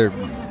 It was either,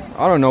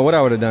 I don't know what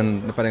I would have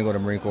done if I didn't go to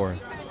Marine Corps.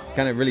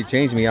 Kind of really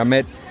changed me. I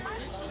met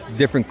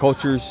different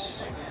cultures.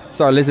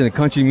 started listening to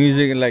country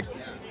music, and like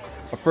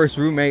our first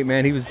roommate,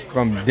 man, he was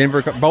from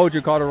Denver, Boulder,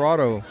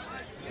 Colorado.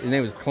 His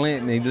name was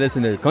Clint, and he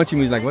listened to country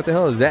music. Like, what the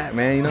hell is that,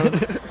 man? You know,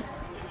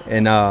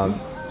 and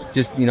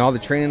just all the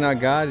training I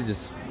got,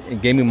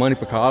 it gave me money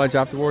for college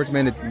afterwards.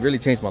 Man, it really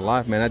changed my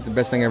life, man. That's the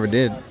best thing I ever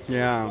did.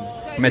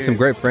 Yeah. Met some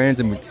great friends,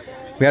 and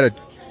we had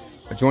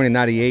a joint in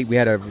 '98. We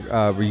had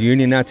a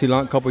reunion not too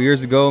long, a couple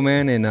years ago,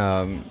 man,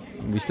 and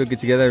we still get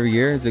together every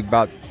year. It's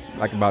about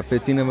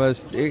 15 of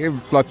us. It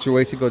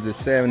fluctuates. It goes to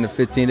 7 to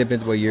 15,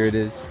 depends what year it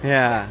is.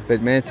 Yeah.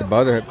 But man, it's the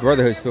brotherhood.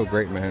 Brotherhood's still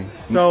great, man.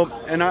 So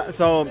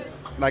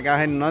like I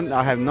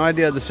have no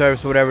idea of the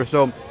service or whatever.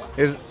 So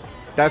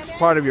that's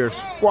part of your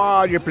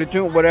squad, your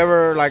platoon,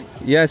 whatever. Like,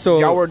 yeah. So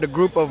y'all were the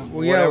group of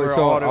whatever. Yeah.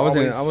 So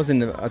I was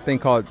in a thing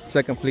called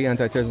Second Fleet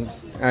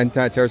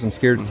Anti-Terrorism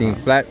Security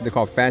Team. They're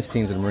called FAST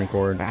teams in the Marine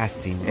Corps.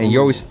 FAST team. And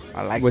you're always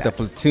with that. a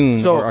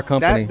platoon or a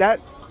company.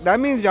 That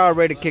means y'all are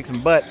ready to kick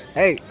some butt.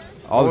 Hey.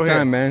 All the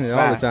time, man.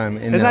 All the time.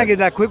 And, it's like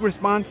that quick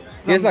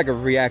response. Yeah, it's like a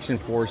reaction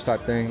force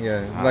type thing.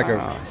 Yeah, like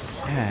a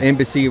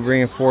embassy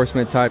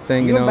reinforcement type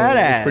thing. You're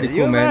badass. It's pretty cool,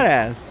 You're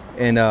man. Badass.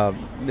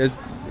 And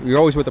you're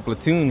always with a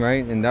platoon,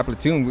 right? And that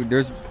platoon,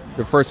 there's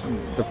the first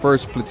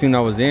platoon I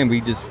was in.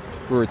 We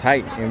were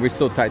tight, and we're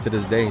still tight to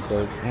this day.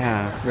 So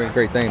yeah,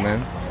 great thing,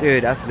 man.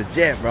 Dude, that's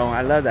legit, bro.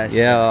 I love that.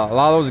 Yeah, shit. A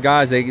lot of those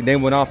guys, they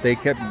went off. They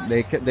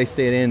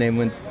stayed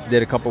in.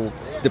 Did a couple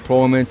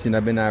deployments, and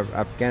I've been to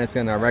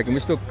Afghanistan and Iraq, and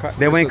we're still.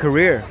 They went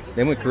career,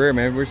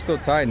 man. We're still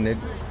tight, and a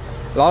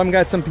lot of them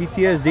got some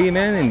PTSD,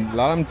 man, and a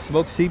lot of them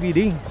smoke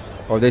CBD,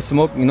 or they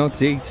smoke,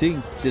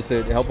 THC, just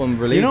to help them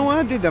relieve. You know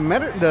what, dude?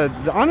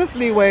 The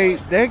honestly way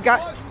it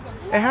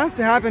has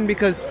to happen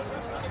because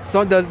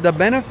so the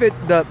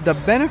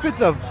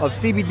benefits of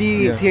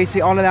CBD,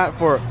 THC, all of that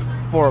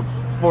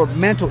for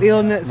mental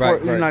illness,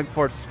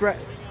 for stress,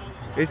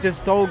 it's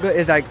just so good.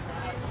 It's like,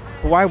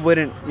 why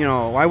wouldn't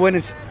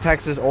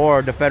Texas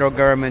or the federal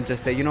government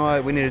just say, you know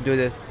what, we need to do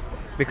this,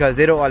 because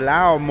it'll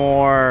allow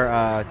more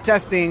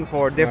testing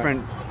for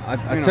different.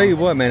 I tell you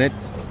what, man, it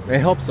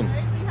helps them.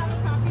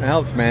 It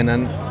helps, man,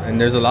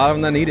 and there's a lot of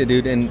them that need it,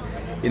 dude. And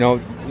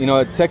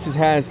Texas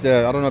has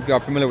I don't know if y'all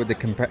are familiar with the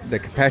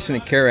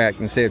Compassionate Care Act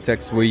in the state of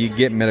Texas, where you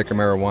get medical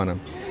marijuana,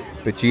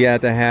 but you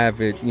have to have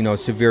it,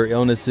 severe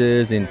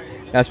illnesses, and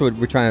that's what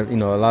we're trying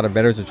to, a lot of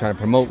veterans are trying to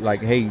promote.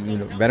 Like, hey,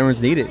 veterans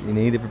need it. You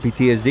need it for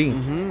PTSD.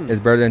 Mm-hmm. It's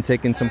better than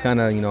taking some kind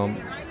of,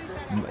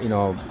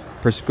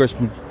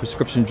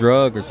 prescription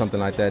drug or something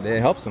like that. It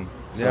helps them.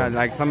 So. Yeah,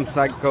 like some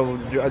psycho.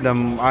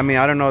 I mean,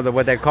 I don't know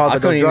what they call it. I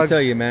couldn't even tell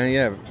you, man.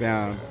 Yeah.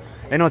 Yeah.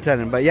 Ain't no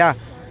telling, but yeah,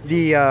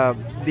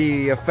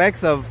 the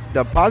effects of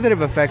the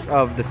positive effects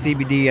of the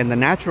CBD and the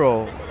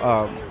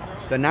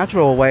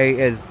natural way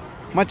is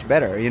much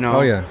better.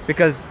 Oh yeah.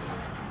 Because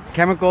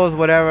chemicals,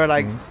 whatever,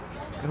 like. Mm-hmm.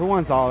 Who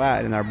wants all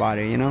that in their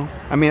body,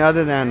 I mean,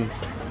 other than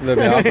a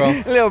little bit of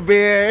alcohol, a little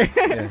beer,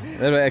 a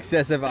little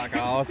excessive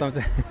alcohol or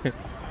something.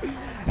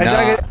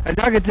 As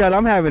y'all can tell,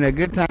 I'm having a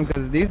good time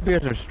because these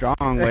beers are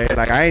strong, way.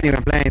 Like, I ain't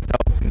even playing. So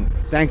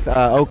thanks,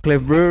 Oak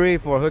Cliff Brewery,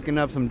 for hooking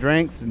up some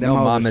drinks. No,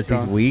 mamas,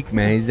 he's weak,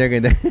 man. He's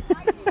drinking that.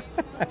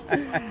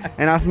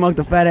 And I smoked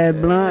a fat ass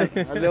blunt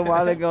a little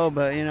while ago,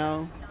 but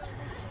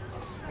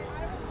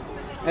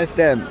it's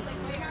them.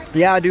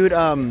 Yeah, dude.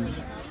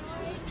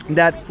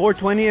 That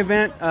 420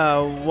 event,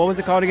 what was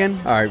it called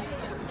again? All right,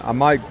 I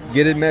might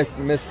get it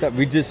messed up.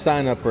 We just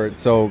signed up for it,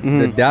 so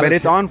the Dallas. But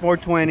it's on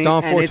 420. It's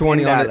on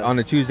 420 on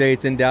a Tuesday.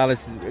 It's in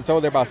Dallas. It's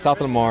over there by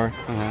South Lamar.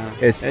 Uh-huh.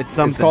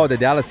 It's called the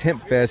Dallas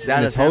Hemp Fest,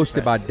 and it's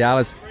hosted by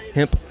Dallas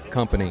Hemp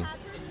Company.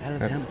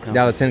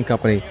 Dallas Hemp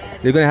Company.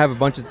 They're gonna have a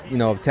bunch of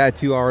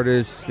tattoo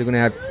artists. They're gonna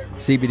have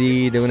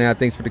CBD. They're gonna have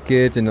things for the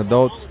kids and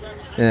adults.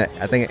 And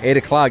I think at 8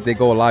 o'clock they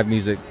go live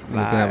music. You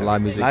can have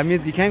live music. Live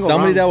music, you can't go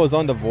Somebody wrong. that was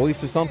on The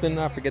Voice or something.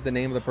 I forget the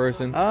name of the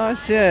person. Oh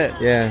shit.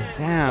 Yeah.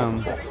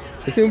 Damn.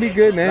 It's gonna be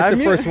good, man. Live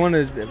it's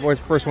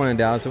the first one in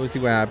Dallas, so we'll see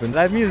what happens.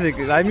 Live music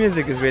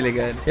is really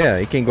good. Yeah,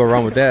 you can't go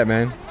wrong with that,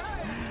 man.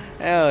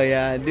 Hell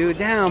yeah, dude.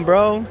 Damn,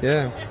 bro.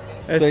 Yeah.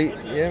 So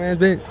yeah, man,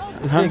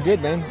 it's been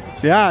good, man.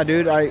 Yeah,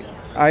 dude. I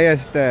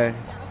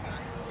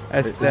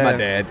It's my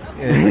dad.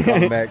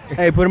 Yeah, back.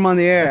 Hey, put him on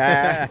the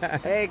air.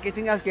 Hey, que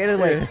chingas quieres,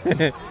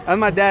 güey? That's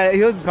my dad.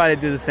 He'll probably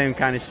do the same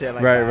kind of shit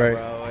like that, right.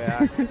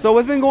 Bro. Yeah. So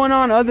what's been going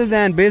on other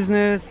than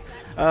business?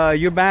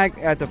 You're back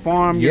at the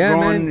farm. You're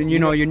growing, man.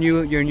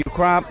 Your new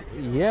crop.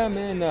 Yeah,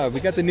 man. We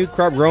got the new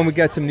crop grown. We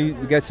got some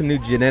new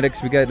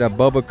genetics. We got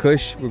Bubba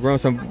Kush. We're growing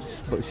some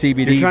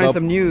CBD. You're trying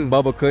some new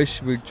Bubba Kush.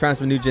 We're trying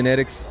some new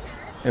genetics,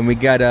 and we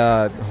got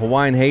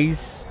Hawaiian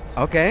Haze.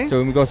 Okay.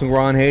 So we go some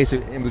Ron Hayes,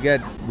 and we're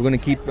gonna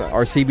keep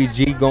our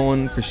CBG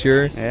going for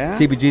sure. Yeah.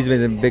 CBG's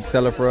been a big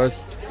seller for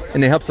us,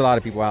 and it helps a lot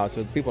of people out.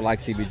 So people like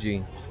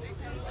CBG.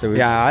 So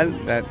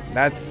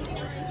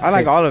I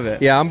like all of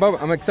it. Yeah,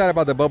 I'm excited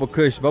about the Bubba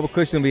Kush. Bubba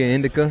Kush is gonna be an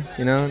indica,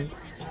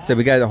 So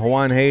we got the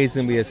Hawaiian Haze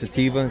and be a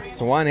sativa.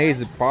 So Hawaiian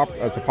Haze is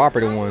a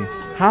popular one.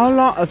 How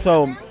long?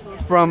 So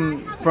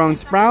from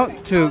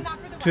sprout to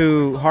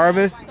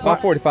harvest?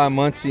 About 45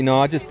 months.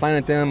 I just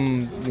planted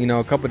them,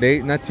 a couple of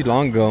days, not too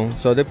long ago.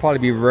 So they'll probably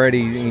be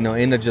ready,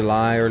 end of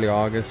July, early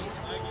August.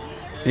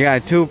 You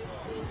got two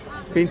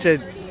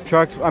pinche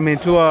trucks. I mean,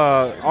 two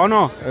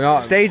No,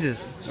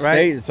 stages,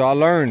 right? So I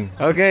learned.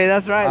 Okay,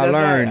 that's right. I That's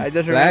learned. Right. I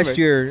just remembered. Last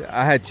year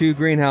I had 2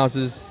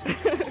 greenhouses,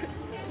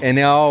 and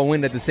they all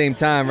went at the same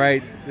time.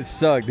 Right? It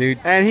sucked, dude.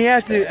 And he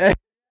had to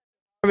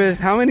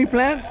harvest how many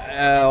plants?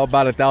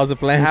 About 1,000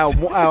 plants.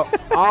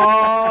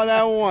 All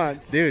at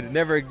once. Dude,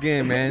 never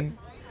again, man.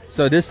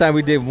 So this time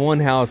we did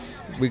one house.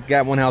 We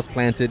got one house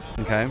planted.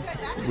 Okay.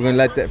 We're gonna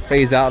let that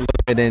phase out a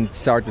little bit and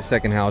start the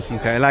second house.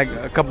 Okay, like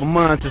a couple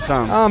months or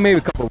something. Maybe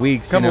a couple of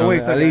weeks. Couple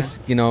weeks, at okay. least.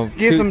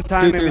 Give some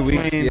time 2-3 in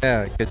weeks. between.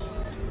 Yeah, because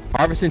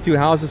harvesting 2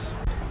 houses,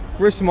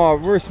 we're small.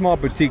 We're a small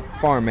boutique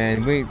farm,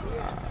 man. We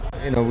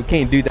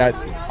can't do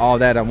all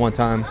that at one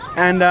time.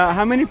 And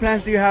how many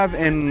plants do you have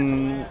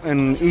in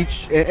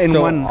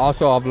So one?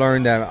 also I've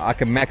learned that I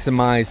can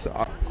maximize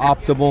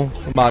optimal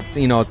about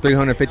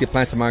 350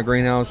 plants in my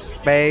greenhouse.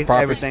 Space,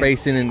 Proper everything.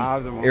 spacing and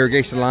Optimal.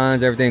 irrigation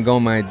lines, everything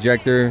going my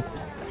injector.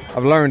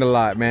 I've learned a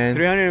lot, man.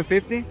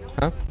 350?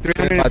 Huh?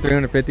 300. About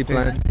 350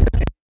 plants.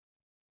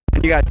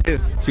 You got 2.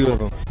 2 of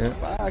them.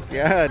 Yeah. Fuck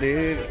yeah,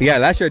 dude. Yeah,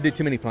 last year I did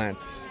too many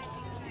plants.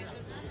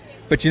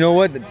 But you know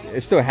what?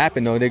 It still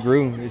happened though. They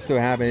grew. It still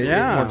happened.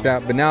 Yeah. It worked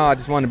out. But now I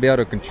just want to be able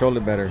to control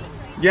it better.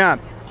 Yeah,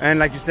 and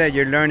like you said,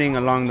 you're learning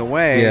along the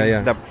way. Yeah,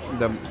 yeah.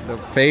 The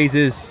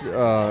Phases.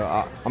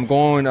 I'm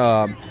going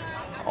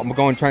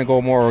try and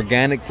go more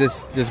organic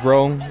this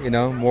grow.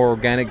 More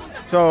organic.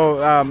 so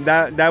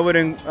that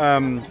wouldn't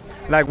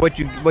like what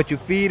you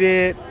feed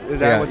it. Is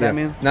that what that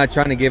means? Not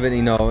trying to give it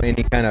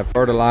any kind of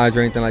fertilizer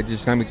or anything, like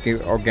just trying to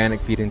give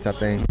organic feeding type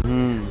thing.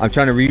 I'm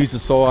trying to reuse the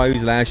soil I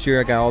used last year.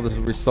 I got all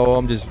this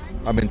soil.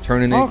 I've been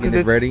turning it, 'cause getting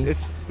it ready.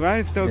 It's right.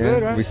 It's still Yeah,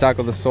 good, right?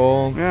 Recycle the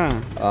soil.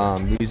 Yeah.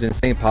 Using the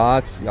same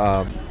pots.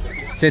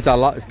 Since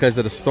because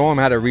of the storm,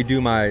 I had to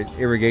redo my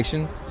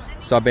irrigation.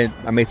 So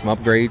I made some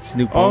upgrades,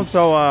 new pumps.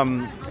 Also,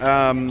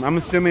 I'm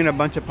assuming a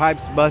bunch of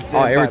pipes busted.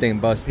 Oh, everything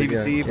busted,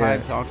 PVC yeah,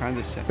 pipes, yeah. all kinds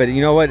of shit. But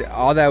you know what?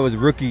 All that was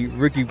rookie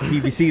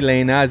PVC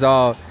lane. Now it's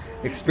all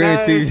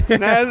experienced PVC.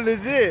 That's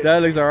legit.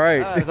 That looks all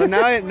right. So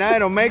now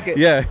it'll make it.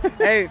 Yeah.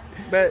 Hey,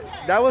 but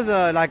that was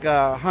like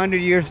a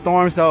 100-year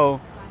storm, so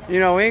we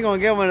ain't gonna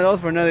get one of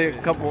those for another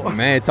couple.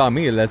 Man, it taught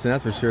me a lesson.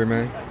 That's for sure,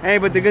 man. Hey,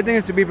 but the good thing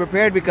is to be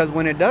prepared, because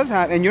when it does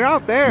happen, and you're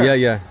out there. Yeah,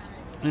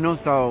 yeah.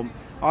 So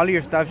all of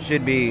your stuff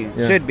should be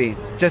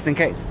just in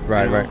case.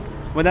 Right, right.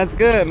 Well, that's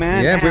good,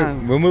 man. Yeah,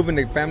 Damn. we're moving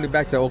the family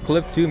back to Oak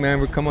Cliff too, man.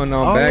 We're coming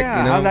on Oh back.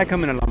 yeah, how's that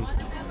coming along?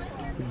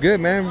 Good,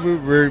 man.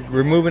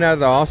 We're moving out of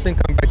the Austin,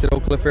 coming back to the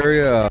Oak Cliff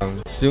area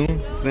soon.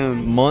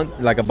 Soon.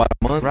 Like about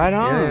a month. Right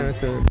on. Yeah,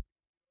 so,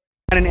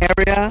 An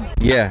area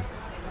yeah.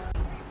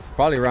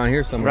 Probably around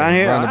here somewhere. around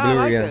here. Around the I Blue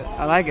like Area. it.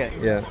 I like it.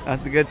 Yeah.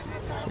 That's the good.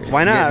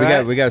 Why not? Yeah,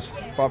 right? we got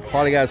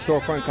probably got a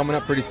storefront coming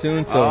up pretty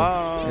soon. So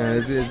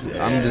I'm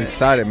just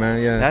excited,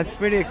 man. Yeah. That's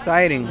pretty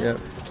exciting. Yeah.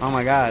 Oh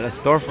my God, a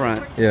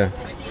storefront. Yeah.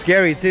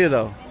 Scary too,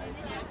 though.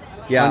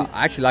 Yeah.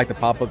 I actually like the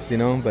pop-ups,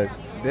 but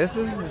This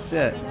is the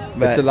shit.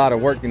 But it's a lot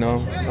of work, a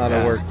lot Yeah.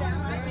 of work.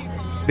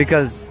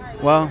 because,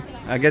 well,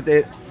 I guess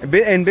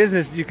in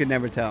business you could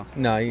never tell.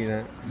 No, you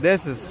know.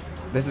 This is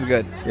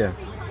good. Yeah.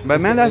 But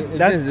man,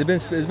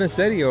 it's been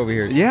steady over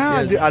here.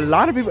 Yeah, dude, a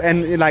lot of people,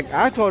 and like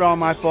I told all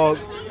my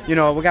folks, we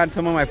got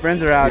some of my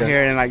friends are out Yeah.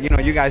 here, and like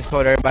you guys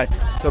told everybody,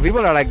 so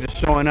people are like just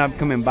showing up,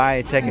 coming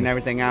by, checking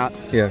everything out.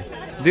 Yeah.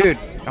 Dude,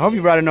 I hope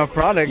you brought enough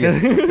product. Yeah.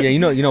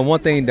 Yeah, one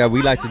thing that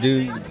we like to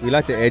do, we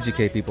like to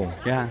educate people.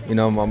 Yeah.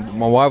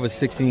 My wife was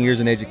 16 years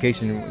in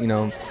education,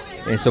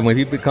 and so when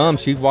people come,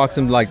 she walks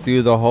them like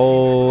through the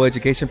whole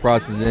education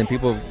process, and then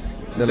people,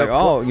 they're like,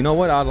 oh, you know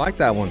what, I like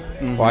that one.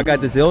 Or I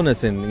got this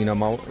illness, and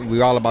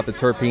we're all about the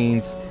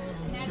terpenes,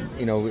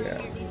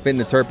 fitting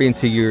the terpene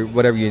to your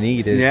whatever you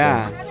need is.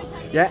 Yeah,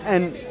 yeah,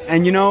 and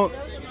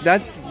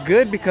that's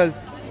good, because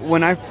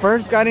when I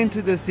first got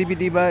into the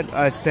CBD bud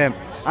stem,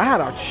 I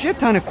had a shit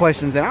ton of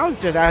questions, and I was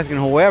just asking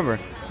whoever,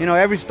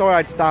 every store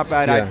I'd stop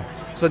at. Yeah.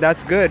 So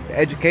that's good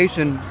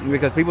education,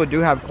 because people do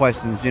have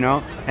questions,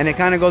 and it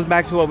kind of goes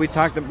back to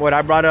what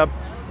I brought up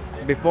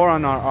before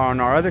on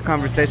our other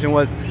conversation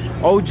was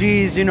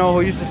OGs,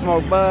 who used to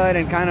smoke bud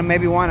and kind of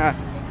maybe want to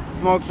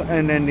smoke,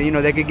 and then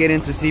they could get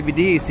into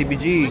CBD,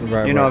 CBG,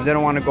 Right, if they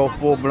don't want to go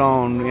full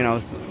blown,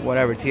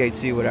 whatever,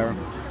 THC, whatever.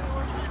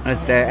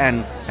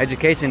 And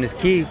education is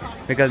key,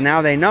 because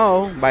now they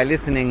know by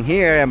listening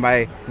here and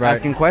by Right.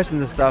 asking questions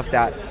and stuff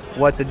that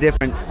what the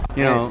different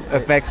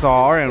effects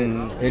are,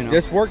 and It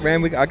just worked,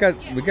 man. We got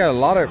a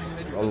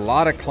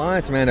lot of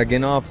clients, man, that are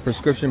getting off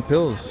prescription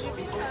pills,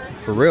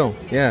 for real.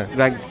 Yeah.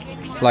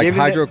 Like even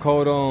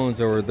hydrocodones,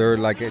 or they're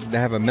like they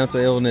have a mental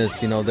illness,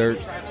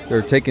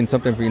 they're taking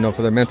something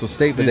for their mental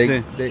state, but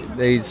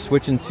they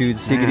switch into the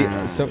CBD,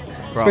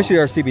 especially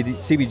our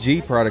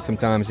CBG products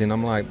sometimes, and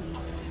I'm like,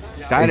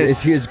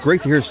 it's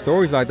great to hear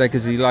stories like that,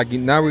 because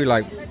now we're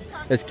like,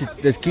 let's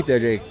keep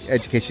the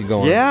education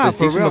going. Yeah, let's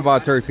for teach them real.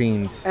 about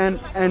terpenes.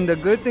 And the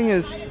good thing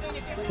is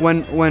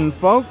when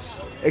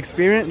folks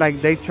experience,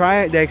 like they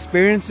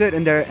experience it,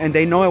 and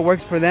they know it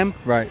works for them,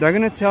 Right. they're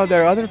gonna tell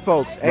their other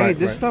folks, hey, Right,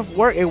 this right. stuff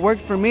worked, it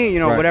worked for me,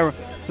 Right. whatever.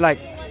 Like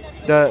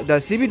the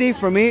CBD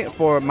for me,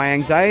 for my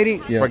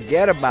anxiety, Yeah.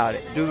 forget about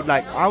it, dude.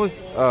 Like I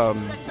was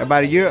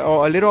about a year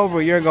or a little over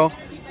a year ago,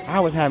 I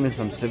was having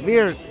some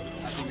severe,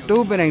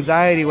 stupid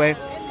anxiety way,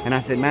 and I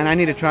said, man, I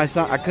need to try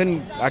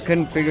something. I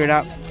couldn't figure it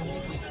out.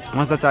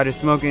 Once I started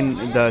smoking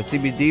the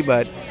CBD,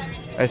 but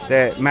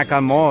me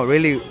calmó,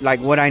 really like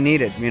what I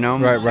needed, you know.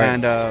 Right.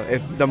 And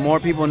if the more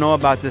people know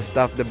about this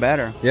stuff, the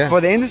better. Yeah.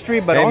 For the industry,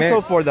 but Hey, also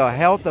man. for the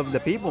health of the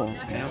people.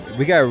 You know?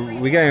 We got to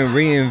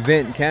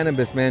reinvent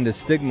cannabis, man. The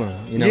stigma,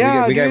 you know.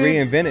 Yeah, we got to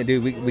dude. reinvent it,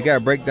 dude. We got to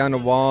break down the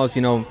walls.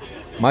 You know,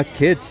 my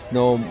kids, you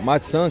know, my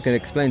son can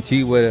explain to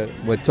you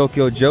what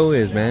Tokyo Joe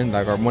is, man.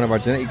 Like one of our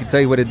genetics, he can tell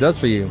you what it does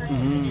for you.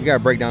 You got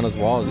to break down those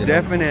walls. You know?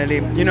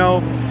 Definitely, you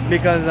know,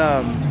 because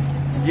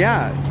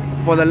yeah,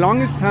 for the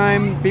longest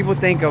time, people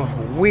think of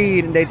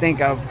weed and they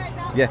think of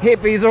Yeah.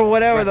 hippies or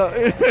whatever.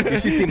 You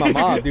should see my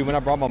mom, dude. When I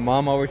brought my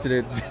mom over to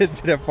the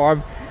to the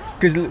farm,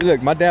 because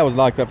look, my dad was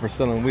locked up for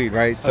selling weed,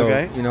 right? So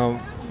Okay. you know,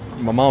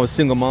 my mom was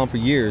single mom for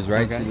years,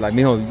 right? Okay. She's like,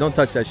 mijo, don't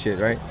touch that shit,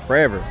 right?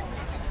 Forever.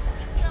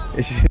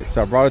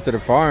 So I brought her to the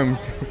farm.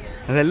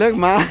 I said, look,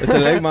 mom. I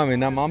said, "Look, mom," and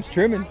now mom's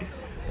trimming.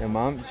 And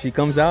mom, she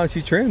comes out and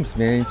she trims,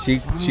 man. She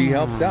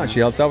helps out. She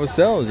helps out with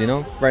sales, you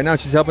know. Right now,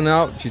 she's helping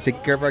out. She's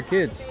taking care of our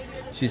kids.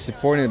 She's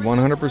supporting it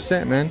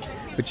 100%, man.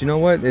 But you know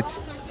what?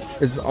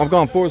 I've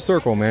gone full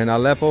circle, man. I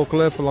left Oak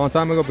Cliff a long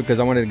time ago because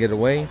I wanted to get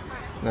away,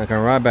 and I can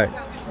ride back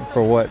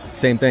for what?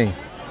 Same thing.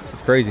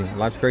 It's crazy.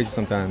 Life's crazy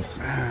sometimes.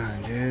 Ah,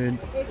 dude.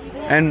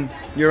 And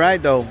you're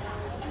right though.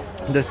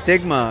 The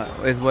stigma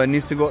is what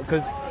needs to go,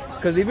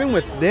 because even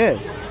with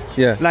this,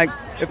 Yeah. like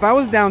if I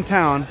was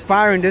downtown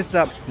firing this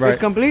up, Right. it's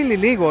completely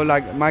legal.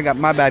 Like my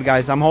bad,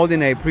 guys. I'm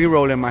holding a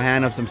pre-roll in my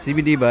hand of some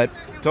CBD, but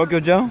Tokyo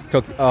Joe,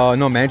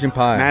 No, Mandarin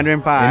Pie.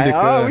 Mandarin Pie.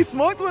 Indica. Oh, we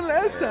smoked one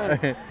last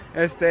time.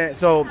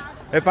 So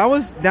if I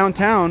was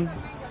downtown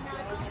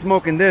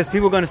smoking this,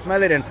 people are gonna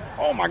smell it and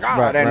oh my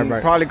god, and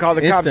right. probably call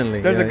the Instantly.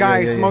 cops. There's Yeah, a guy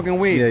yeah. smoking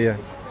weed. Yeah.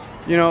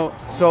 You know,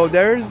 so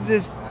there's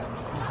this.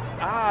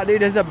 Dude,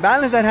 there's a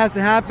balance that has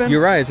to happen.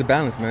 You're right. It's a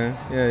balance, man.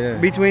 Yeah.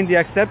 Between the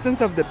acceptance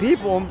of the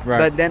people, Right.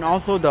 but then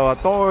also the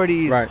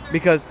authorities, Right.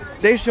 because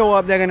they show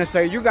up, they're gonna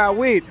say, "You got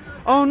weed."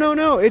 Oh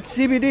no, it's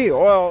CBD.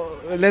 Well,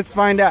 let's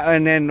find out,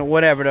 and then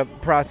whatever the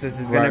process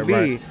is gonna Right, be,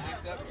 right.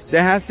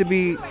 there has to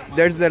be.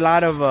 There's a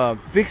lot of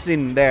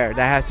fixing there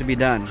that has to be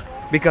done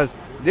because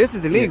this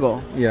is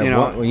illegal. Yeah.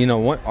 you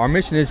know. Our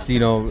mission is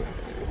to,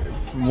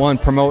 one,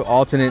 promote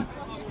alternate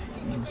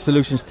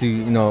solutions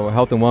to,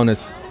 health and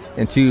wellness,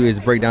 and two is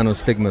break down those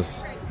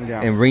stigmas.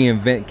 Yeah. And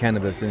reinvent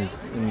cannabis in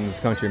this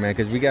country, man,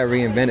 because we got to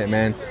reinvent it,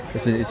 man.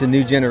 It's a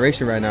new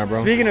generation right now,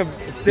 bro. Speaking of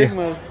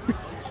stigmas.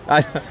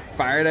 I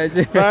fire that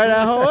shit. Fire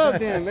that hoe up,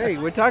 then. Hey,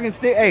 we're talking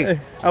Hey,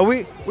 are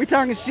we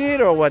talking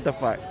shit or what the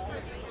fuck?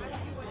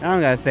 I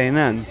don't gotta say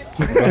nothing.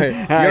 Go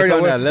ahead. You already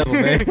on that level,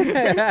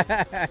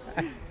 man.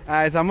 All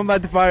right, so I'm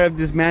about to fire up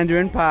this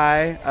Mandarin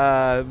Pie.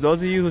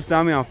 Those of you who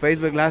saw me on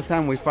Facebook last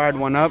time, we fired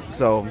one up.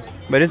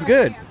 But it's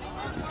good.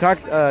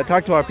 Talk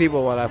to our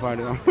people while I fired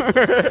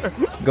it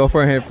up. Go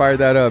for it and fire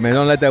that up, man.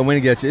 Don't let that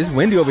wind get you. It's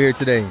windy over here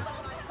today.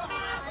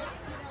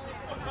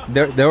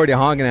 They're already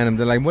honking at him.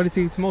 They're like, what is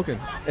he smoking?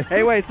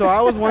 Hey, wait. So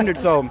I was wondering.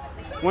 So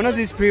one of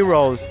these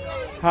pre-rolls,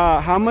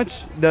 how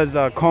much does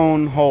a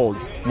cone hold?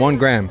 1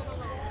 gram.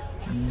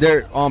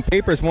 They're on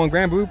paper it's 1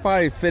 gram, but we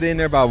probably fit in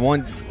there about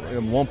 1.2,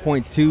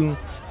 1.11,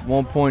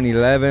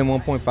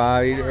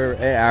 1.5, or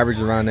average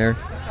around there.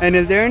 And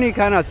is there any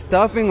kind of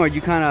stuffing, or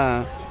you kind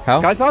of?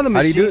 How? I saw the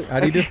How do you do machine. it? How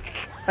do you do it?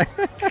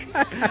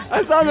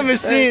 I saw the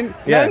machine.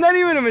 Yeah. That's not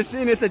even a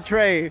machine. It's a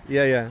tray.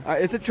 Yeah.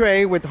 It's a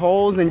tray with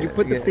holes, and you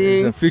put the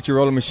thing. It's a future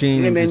roller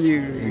machine. And then just-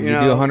 you do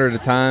know. 100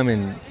 at a time,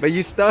 and But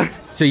you stuff.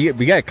 so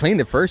we gotta clean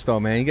it first, though,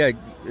 man.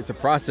 It's a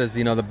process.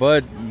 The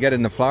bud, you got it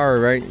in the flour,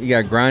 right? You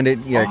gotta grind it.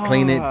 You gotta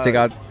clean it. Take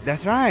out.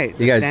 That's right.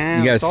 You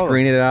gotta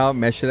screen it out,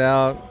 mesh it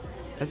out,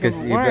 That's because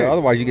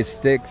otherwise you get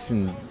sticks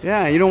and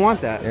Yeah, you don't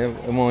want that. it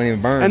won't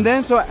even burn. And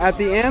then so at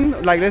the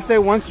end, like let's say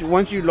once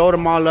you load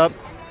them all up,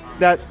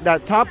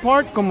 that top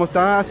part, como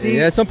está así.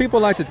 yeah, some people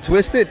like to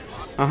twist it.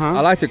 Uh-huh. I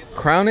like to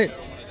crown it.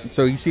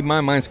 So you see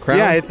mine's crowned.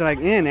 Yeah, it's like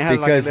in. It has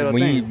because like a little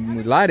when thing.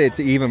 you light it,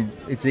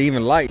 it's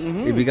even light.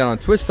 Mhm. If you got on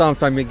twist,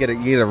 sometimes you get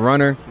a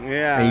runner,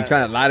 Yeah. and you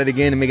try to light it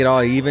again and make it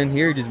all even.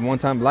 Here, just one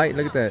time light.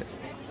 Look at that.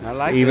 I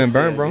like even this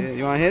burn, shit. bro. Yeah,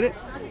 you want to hit it?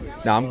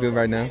 Nah, I'm good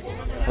right now.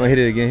 I'm gonna hit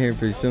it again here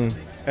pretty soon.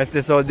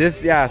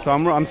 So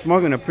I'm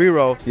smoking a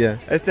pre-roll. Yeah.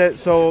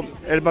 So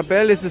el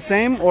papel is the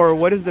same, or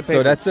what is the paper?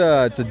 So that's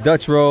it's a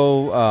Dutch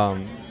roll,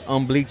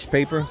 unbleached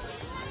paper.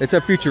 It's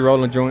a future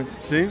roller joint.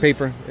 See?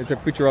 Paper. It's a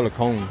future roller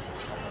cone.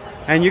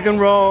 And you can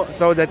roll.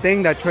 So that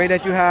tray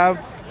that you have,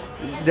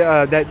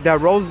 that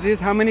rolls this.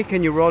 How many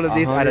can you roll of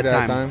these at a 100 at a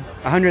time? time.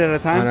 100 at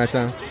a time. 100 at a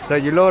time. So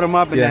you load them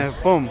up and Yeah. then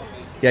boom.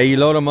 Yeah, you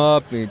load them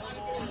up.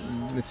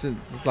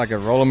 It's like a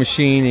roller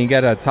machine, and you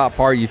got a top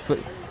part. You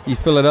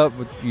fill it up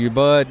with your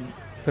bud,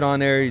 put on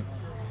there. You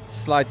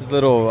slide this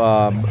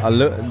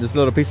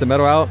little piece of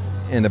metal out,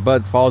 and the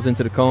bud falls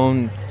into the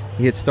cone.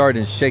 You hit start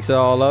and shakes it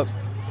all up.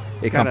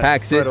 It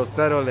compacts it.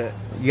 Settle it.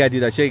 You gotta do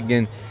that shake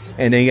again.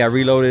 and then you got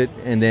reloaded,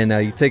 and then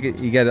you take it.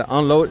 You got to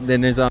unload.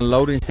 Then there's an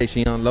unloading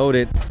station. You unload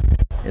it,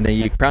 and then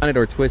you crown it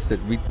or twist it.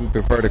 We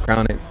prefer to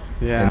crown it.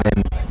 Yeah.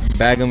 And then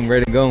bag them,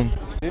 ready to go.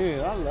 Dude,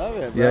 I love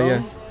it, bro.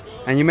 Yeah.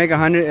 And you make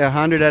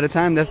 100 at a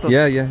time. That's the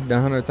Yeah, done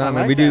 100 times.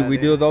 like And we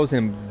that, do those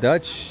in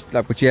Dutch,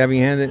 like what you have in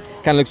your hand. It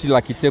kind of looks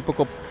like your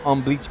typical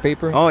unbleached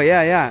paper. Oh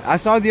yeah. I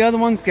saw the other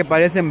ones que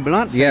parecen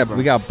blunt. Yeah, paper.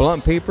 we got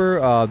blunt paper,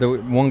 the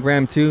 1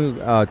 gram too,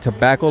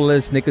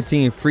 tobacco-less,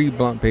 nicotine-free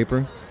blunt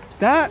paper.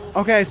 That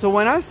okay. So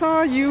when I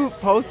saw you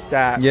post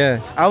that,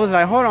 Yeah. I was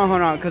like, hold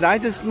on, because I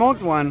just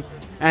smoked one,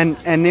 and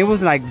it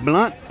was like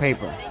blunt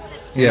paper.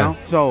 You Yeah. know?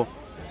 So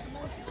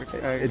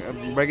It's-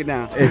 break it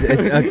down.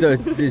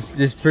 It's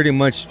just pretty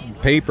much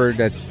paper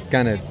that's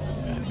kind of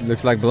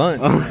looks like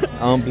blunt,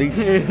 unbleached.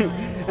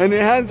 And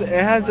it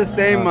has the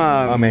same.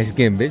 Oh man, she's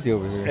getting busy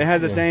over here. It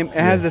has the same. It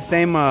has the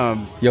same.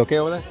 You okay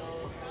over there?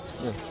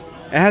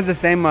 It has the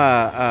same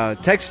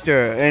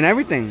texture and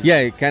everything. Yeah,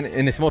 it kind of,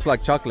 and it smells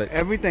like chocolate.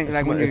 Everything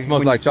like when It you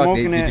smells when like you're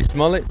chocolate. smoking Did you it,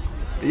 smell it?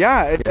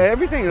 yeah,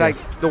 everything like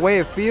the way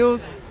it feels,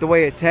 the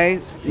way it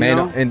tastes. You Man,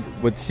 know? and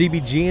with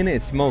CBG in it,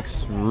 it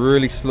smokes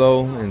really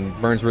slow and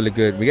burns really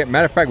good.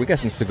 Matter of fact, we got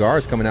some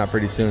cigars coming out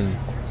pretty soon.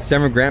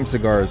 7-gram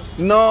cigars.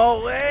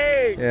 No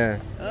way, Yeah.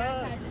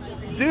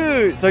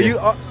 dude. So you,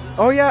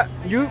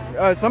 you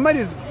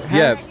somebody's.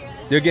 Yeah,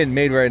 they're getting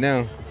made right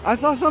now. I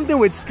saw something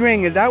with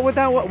string. Is that what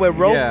that was? With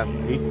rope? Yeah,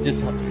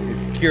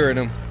 it's curing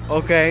them.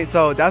 Okay,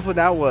 so that's what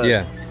that was.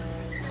 Yeah.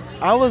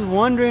 I was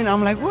wondering.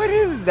 I'm like, what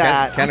is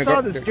that? I saw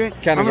the string.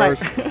 I'm like,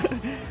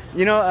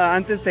 you know,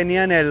 antes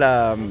tenían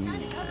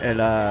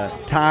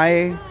el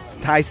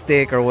tie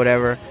stick or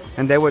whatever,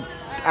 and they would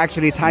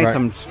actually tie Right.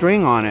 some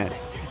string on it.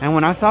 And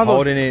when I saw those,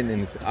 Holding it,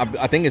 and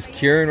I think it's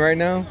curing right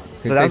now.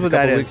 so that's what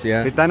that is. Weeks,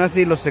 yeah. Están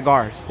así los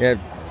cigars. Yeah,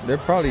 they're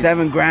probably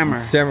 7-grammer.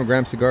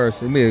 7-gram cigars.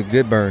 It'll be a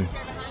good burn.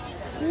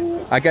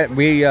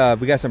 We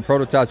got some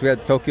prototypes. We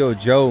got Tokyo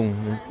Joe.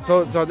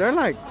 So they're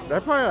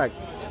probably like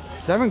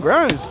 7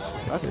 grams.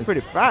 That's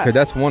pretty fat. Cause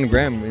that's 1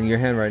 gram in your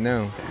hand right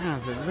now.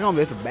 Damn, so it's gonna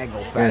be a bag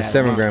of fat. Yeah, ass,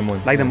 7-gram huh?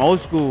 one. Like them old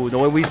school, the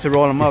way we used to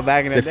roll them up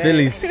back in the The day.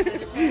 Phillies.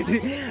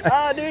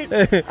 Oh,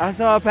 dude. I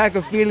saw a pack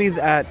of Phillies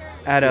at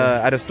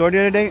a store the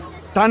other day.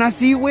 Tan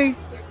así, güey.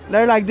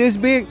 They're like this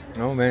big.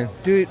 Oh man.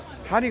 Dude,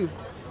 how do you...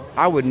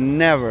 I would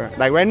never...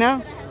 Like right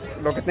now,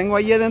 lo que tengo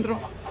ahí adentro,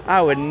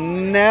 I would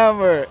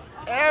never,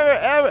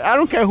 ever... I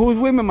don't care who's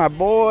with me, my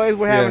boys,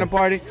 we're having Yeah. a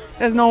party.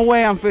 There's no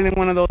way I'm filling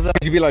one of those up.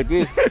 You be like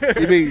this.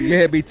 Your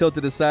head be tilted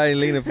to the side and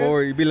leaning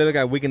forward. You be looking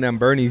like Weekend at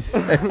Bernie's.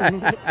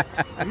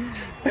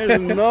 There's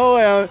no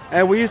way.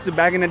 And we used to,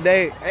 back in the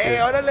day, hey,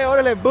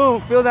 orale,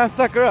 boom, fill that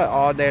sucker up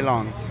all day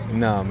long.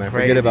 No man,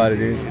 Crazy, forget about it,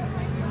 dude.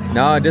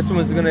 No, this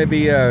one's gonna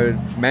be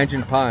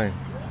mandarin pie.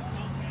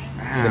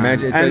 The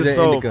magic. It says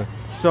indica.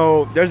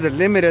 So there's a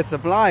limited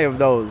supply of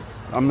those,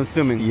 I'm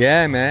assuming.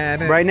 Yeah,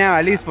 man. Right now,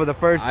 at least for the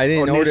first I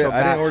didn't initial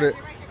order. batch.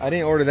 I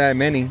didn't order that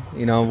many.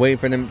 You know, waiting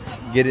for them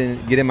get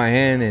in my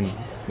hand and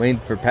waiting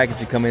for package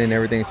to come in and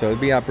everything. So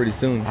it'll be out pretty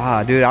soon.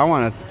 Ah, dude, I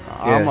want to.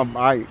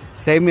 Yeah.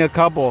 Save me a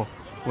couple,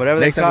 whatever.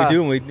 Next they time cost.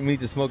 we do, we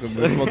need to smoke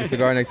a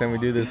cigar. Next time we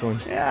do this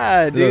one,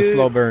 Yeah, a little dude.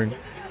 slow burn.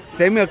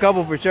 Save me a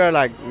couple for sure.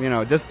 Like, you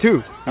know, just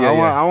 2. Yeah,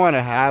 I want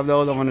to have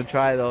those. I want to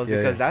try those Yeah,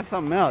 because yeah. that's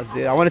something else,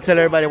 dude. I want to tell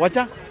everybody, watch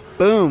out,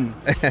 boom.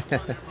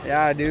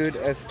 Yeah, dude.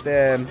 Let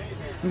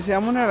me see. I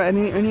wonder if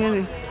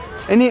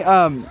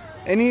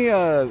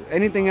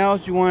anything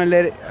else you want to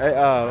let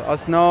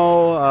us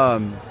know.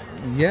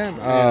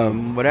 Yeah.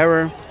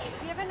 Whatever.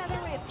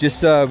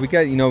 Just we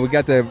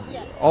got the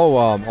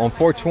on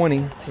 420.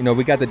 You know,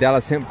 we got the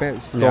Dallas Hemp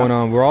Fest going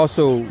on. We're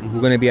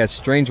going to be at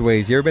Strange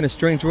Ways. You ever been to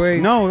Strange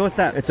Ways? No, what's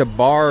that? It's a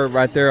bar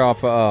right there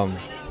off on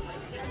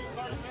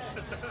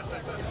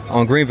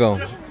Greenville.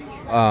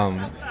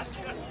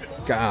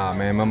 God,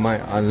 man, my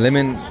mind.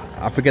 Lemon.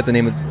 I forget the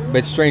name of, but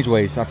it's Strange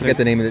Ways. I forget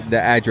the name of the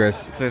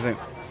address. So,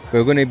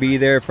 We're going to be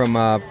there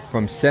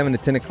from 7 to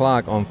 10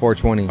 o'clock on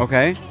 420.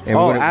 okay. And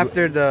Oh, we're gonna-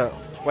 after the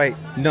wait.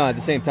 No, at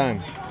the same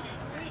time.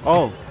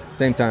 Oh,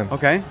 Same time.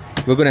 okay.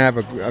 We're going to have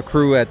a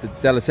crew at the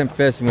Dallas Hemp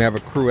Fest, and we have a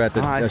crew at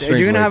the I see. Strange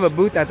You're gonna Ways. have a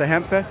booth at the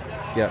Hemp Fest,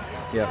 Yeah.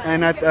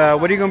 and at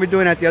what are you gonna be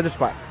doing at the other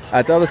spot?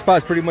 At the other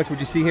spot's pretty much what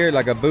you see here,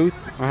 like a booth,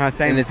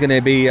 Same. and it's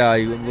gonna be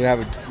we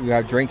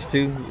have drinks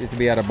too. It's to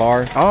be at a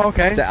bar. Oh,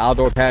 okay. It's an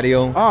outdoor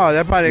patio. Oh,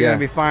 they're probably Yeah. gonna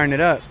be firing it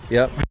up.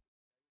 Yep.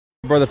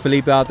 Brother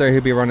Felipe out there,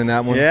 he'll be running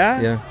that one. Yeah.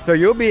 Yeah. So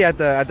you'll be at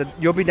the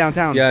you'll be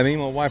downtown. Yeah, me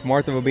and my wife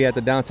Martha will be at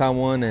the downtown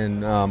one,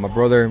 and my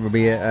brother will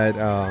be at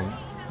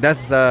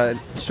That's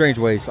Strange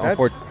Ways on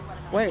that's,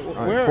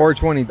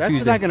 420 That's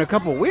Tuesday. like in a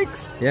couple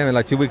weeks. Yeah, man,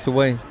 like 2 weeks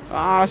away.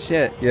 Oh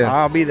shit. Yeah.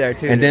 I'll be there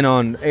too. And then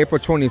on April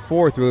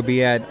 24th, we'll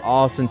be at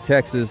Austin,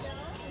 Texas,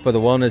 for the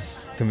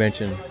wellness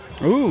convention.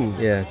 Ooh.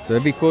 Yeah, so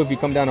it'd be cool if you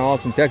come down to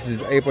Austin, Texas,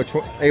 April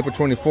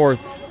 24th.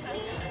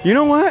 You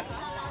know what?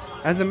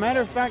 As a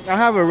matter of fact, I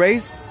have a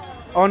race.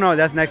 Oh no,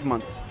 that's next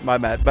month. My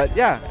bad. But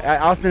yeah,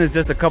 Austin is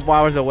just a couple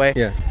hours away.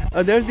 Yeah.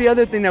 There's the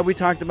other thing that we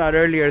talked about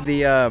earlier.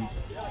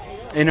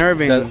 in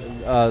Irving.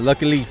 The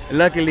Lucky Leaf.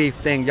 Lucky Leaf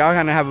thing. Y'all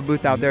gonna have a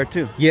booth out there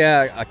too.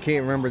 Yeah, I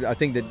can't remember. I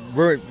think that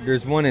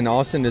there's one in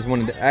Austin. There's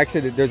one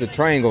actually. There's a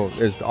triangle.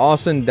 There's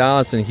Austin,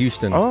 Dallas, and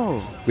Houston.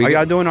 Oh, are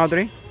y'all doing all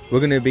three? We're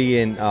gonna be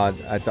in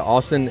at the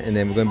Austin, and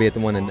then we're gonna be at the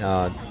one in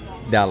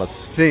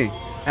Dallas. See,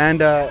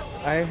 and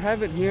I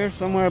have it here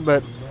somewhere,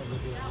 but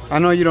I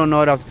know you don't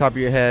know it off the top of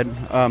your head.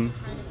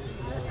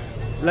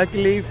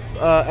 Lucky Leaf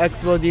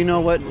Expo. Do you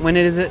know when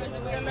it is it?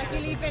 Lucky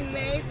Leaf in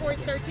May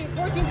 14th and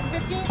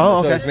 15th. Oh,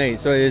 okay. So it's May.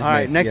 So it is All May.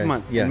 right, next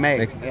month. Yeah,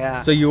 May.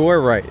 Yeah. So you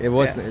were right. It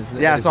was.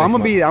 Yeah. So I'm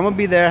gonna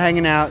be there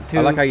hanging out too.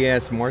 I like how you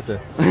asked Martha.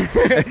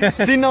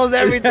 She knows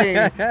everything.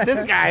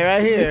 This guy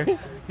right here.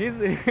 He's.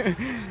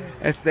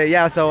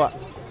 Yeah. So.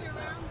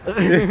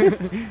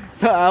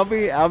 So I'll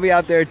be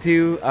out there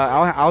too.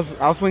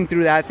 I'll swing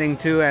through that thing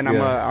too, and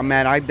I'm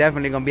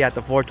definitely gonna be at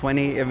the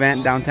 420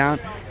 event downtown.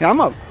 Yeah,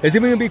 I'm up. It's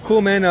gonna be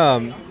cool,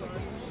 man.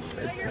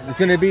 It's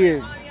gonna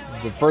be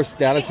the first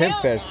Dallas Hemp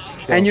Fest.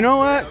 So. And you know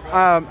what?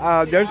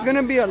 There's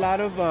gonna be a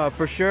lot of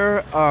for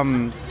sure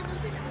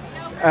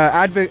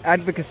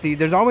advocacy.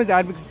 There's always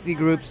advocacy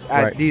groups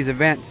at these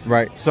events.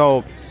 Right.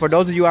 So for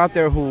those of you out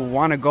there who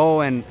want to go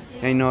and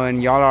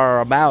y'all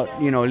are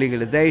about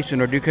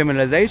legalization or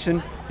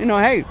decriminalization,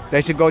 hey,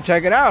 they should go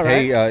check it out,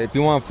 right? Hey, if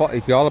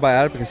you're all about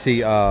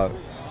advocacy, so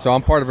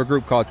I'm part of a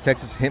group called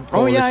Texas Hemp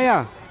Coalition. Oh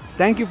yeah.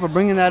 Thank you for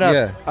bringing that up.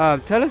 Yeah.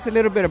 Tell us a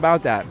little bit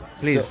about that,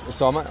 please.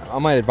 So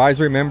I'm an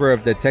advisory member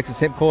of the Texas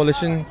Hemp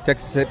Coalition.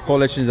 Texas Hemp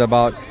Coalition is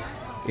about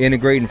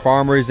integrating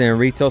farmers and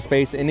retail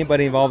space.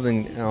 Anybody involved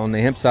on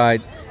the hemp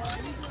side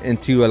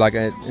into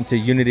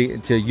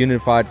a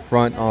unified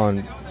front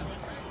on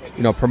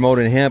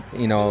promoting hemp,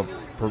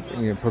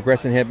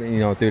 progressing hemp,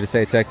 through the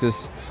state of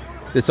Texas.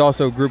 There's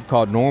also a group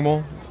called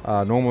Normal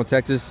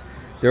Texas.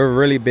 They're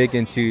really big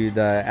into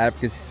the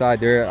advocacy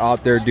side. They're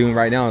out there doing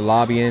right now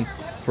lobbying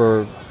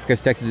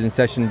because Texas is in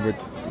session with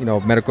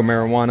medical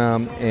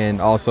marijuana and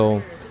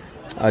also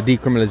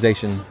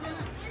decriminalization.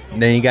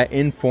 And then you got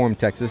Inform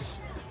Texas.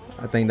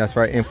 I think that's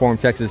right, Inform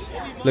Texas.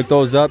 Look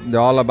those up. They're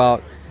all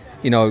about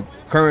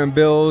current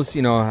bills,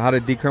 how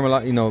to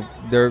decriminalize,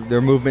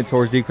 their movement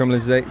towards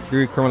decriminalizing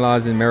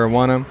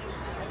marijuana.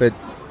 But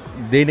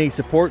they need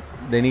support.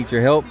 They need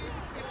your help.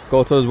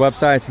 Go to those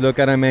websites, look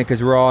at them, man,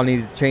 because we all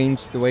need to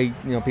change the way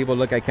people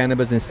look at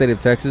cannabis in the state of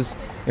Texas,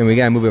 and we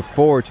gotta move it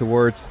forward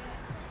towards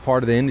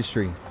part of the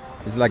industry.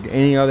 It's like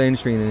any other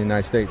industry in the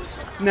United States.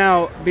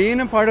 Now, being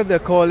a part of the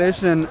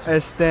coalition,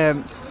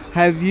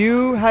 have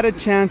you had a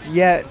chance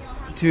yet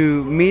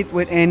to meet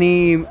with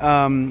any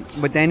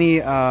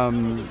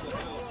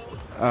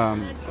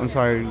I'm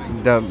sorry,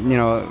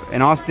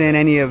 in Austin,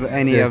 any of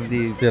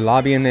the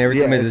lobbying and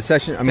everything, the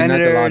session. I mean, not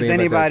the lobbying,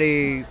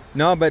 anybody.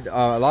 No, but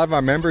a lot of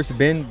our members have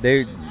been.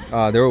 They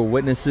were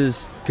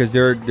witnesses because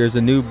there's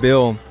a new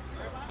bill.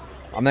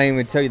 I'm not even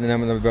going to tell you the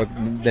name of the book.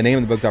 The name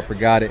of the books, I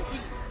forgot it.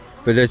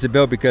 But there's a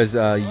bill because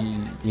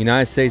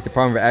United States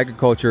Department of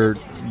Agriculture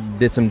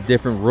did some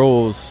different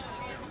rules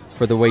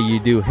for the way you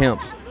do hemp.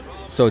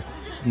 So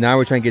now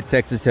we're trying to get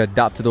Texas to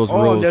adopt to those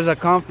rules. Oh, there's a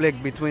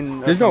conflict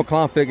between. There's no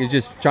conflict. It's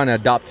just trying to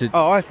adopt to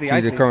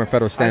the current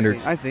federal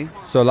standards. I see.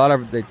 So a lot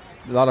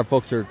of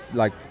folks are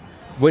like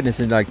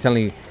witnessing, like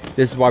telling you,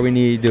 this is why we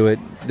need to do it.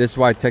 This is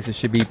why Texas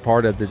should be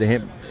part of the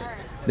hemp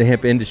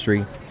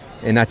industry,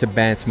 and not to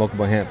ban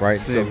smokable hemp, right?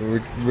 So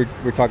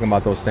we're talking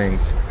about those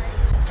things.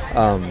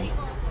 A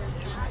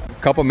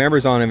couple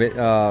members on it.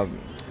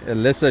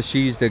 Alyssa,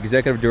 she's the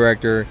executive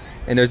director.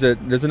 And there's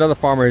another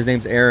farmer. His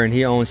name's Aaron.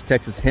 He owns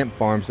Texas Hemp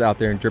Farms out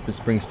there in Dripping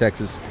Springs,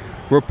 Texas.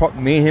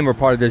 Me and him are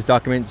part of this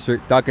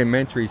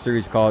documentary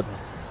series called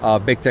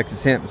Big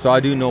Texas Hemp. So I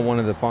do know one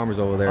of the farmers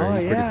over there. Oh,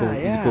 He's pretty cool.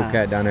 Yeah. He's a cool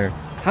cat down there.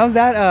 How's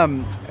that?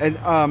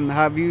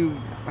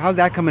 How's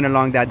that coming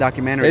along? That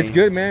documentary? It's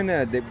good,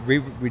 man.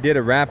 We did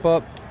a wrap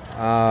up.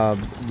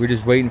 We're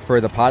just waiting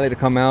for the pilot to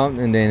come out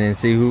and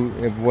see who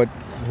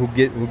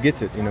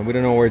gets it. We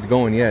don't know where it's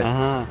going yet.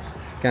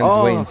 Kind of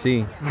just wait and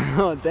see.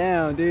 Oh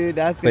damn, dude,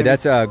 that's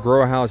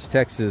Grow House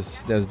Texas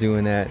that's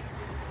doing that.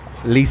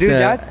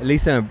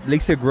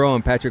 Lisa Grow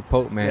and Patrick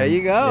Pope, man. There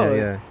you go.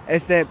 Yeah.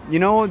 It's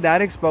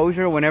that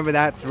exposure whenever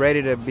that's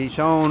ready to be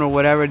shown or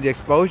whatever, the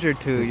exposure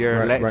to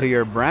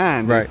your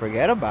brand. Right.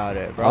 Forget about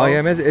it, bro. Oh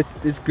yeah, man.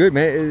 It's good,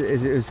 man.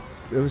 It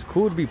was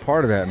cool to be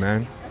part of that,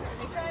 man.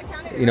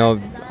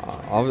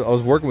 I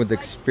was working with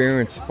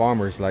experienced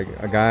farmers, like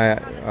a guy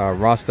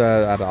Rasta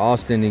out of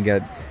Austin. You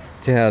got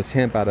Tejas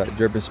Hemp out of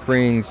Dripping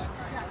Springs,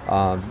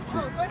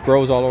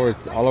 grows all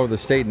over the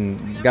state,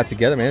 and got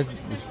together, man.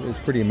 It's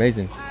pretty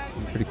amazing,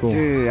 pretty cool.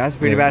 Dude, that's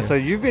pretty bad. Yeah. So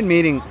you've been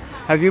meeting.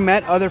 Have you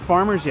met other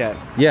farmers yet?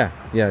 Yeah.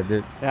 Yeah.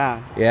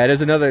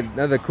 There's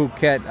another cool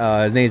cat.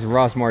 His name's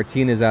Ross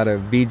Martinez out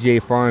of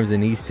BJ Farms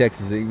in East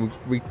Texas.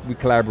 We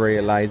collaborate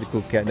a lot. He's a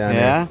cool cat down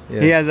there. Yeah.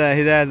 He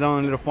has his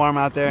own little farm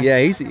out there. Yeah,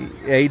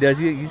 he does.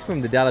 He's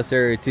from the Dallas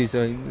area too,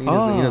 so he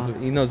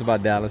knows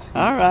about Dallas.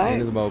 All right. He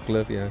knows about Oak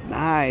Cliff. Yeah.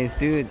 Nice,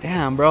 dude.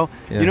 Damn, bro.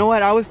 Yeah. You know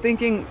what? I was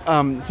thinking.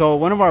 So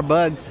one of our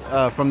buds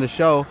from the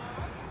show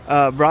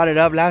brought it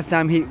up last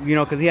time.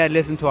 Because he had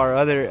listened to our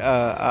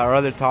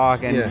other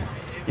talk, and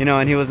you know,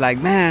 and he was like,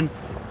 man,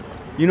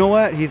 you know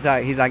what? He's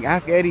like,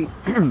 ask Eddie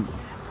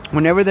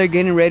whenever they're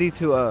getting ready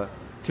to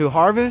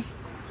harvest,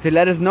 to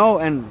let us know,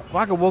 and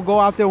fuck it, we'll go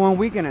out there one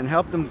weekend and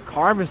help them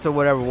harvest or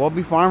whatever. We'll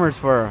be farmers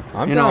for,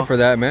 I'm you down know, for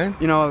that, man.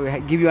 you know,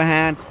 give you a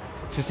hand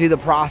to see the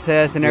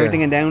process and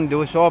everything, and then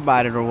do a show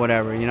about it or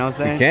whatever. You know what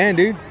I'm saying? You can,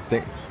 dude.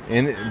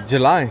 In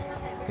July.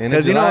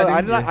 Because you know,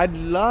 dude, I'd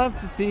love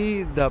to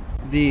see the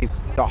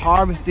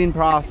harvesting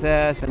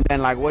process, and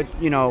then like what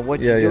you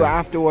do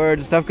afterwards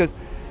and stuff. Because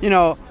you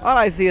know, all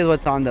I see is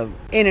what's on the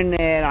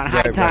internet, on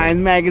High Times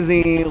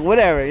magazine,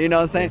 whatever. You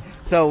know what I'm saying?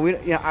 So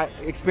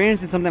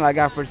experiencing something like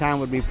that first time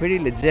would be pretty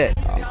legit.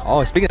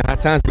 Oh, speaking of High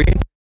Times,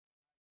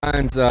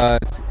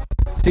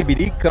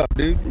 CBD cup,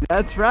 dude.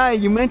 That's right.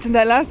 You mentioned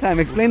that last time.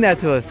 Explain that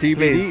to us, CBD.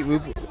 please. We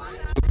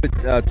put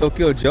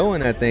Tokyo Joe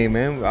in that thing,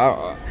 man.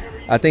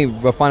 I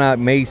think we'll find out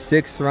May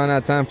 6th around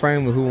that time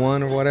frame with who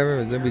won or whatever.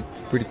 It'll be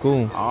pretty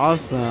cool.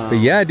 Awesome. But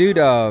yeah, dude.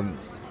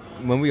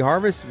 When we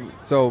harvest,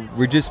 so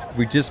we just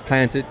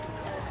planted.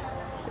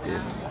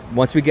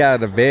 Once we get out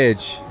of the veg,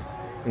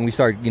 and we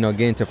start,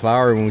 getting to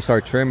flower, when we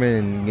start trimming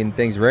and getting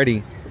things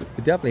ready,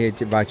 we definitely hit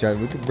you back.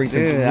 We could bring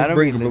some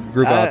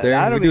group out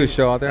there. We do a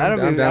show out there.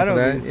 I'm down for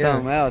that.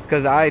 Something else,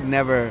 because I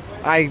never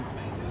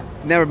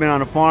been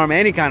on a farm,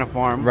 any kind of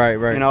farm. Right.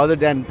 You know, other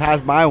than pass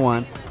by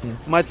one,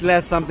 much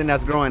less something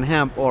that's growing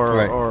hemp or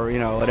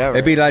whatever.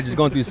 It'd be like just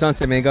going through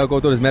Sunset, man. Go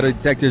through those metal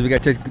detectors. We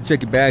got to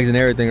check your bags and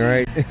everything,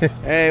 right?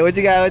 Hey, what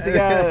you got?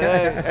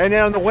 Hey. And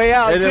then on the way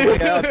out, too.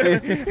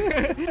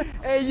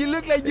 Hey, you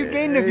look like you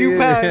gained a few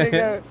pounds.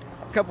 Nigga.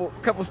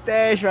 Couple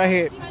stash right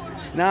here.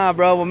 Nah,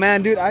 bro. Well,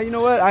 man, dude, you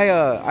know what?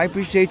 I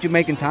appreciate you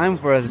making time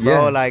for us,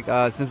 bro. Yeah. Like,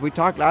 since we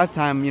talked last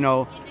time, we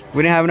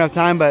didn't have enough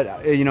time,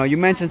 but you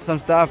mentioned some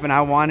stuff, and I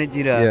wanted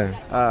you to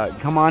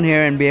come on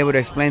here and be able to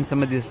explain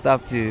some of this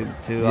stuff to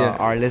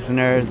our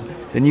listeners,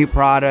 the new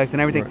products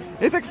and everything.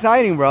 Right. It's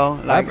exciting, bro.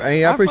 Like,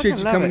 I appreciate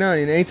you coming out.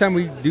 And anytime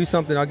we do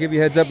something, I'll give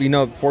you a heads up.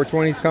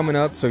 420 is coming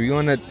up, so if you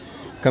want to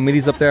come meet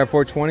us up there at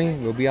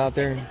 420, we'll be out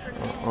there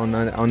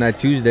on that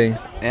Tuesday.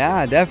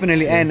 Yeah,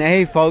 definitely. Yeah. And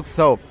hey, folks,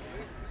 so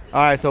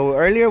all right, so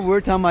earlier we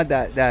were talking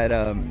about that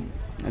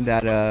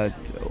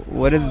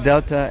what is it,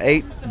 Delta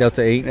 8?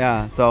 Delta 8.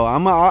 Yeah. So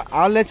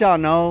I'll let y'all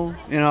know,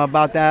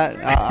 about that.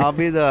 I'll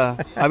be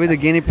the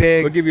guinea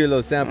pig. We'll give you a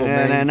little sample,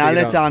 man. And I'll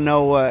let y'all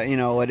know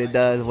what it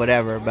does,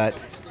 whatever. But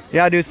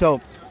yeah, dude.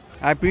 So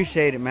I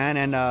appreciate it, man.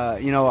 And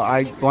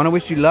I want to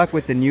wish you luck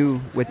with the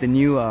new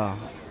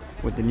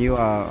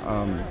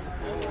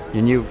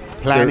your new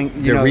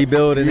planning, the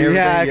rebuild and everything.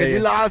 Yeah, because you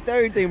lost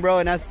everything, bro,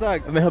 and that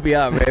sucks. I'm gonna help you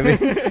out, baby.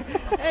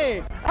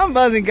 Hey, I'm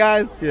buzzing,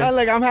 guys. Yeah.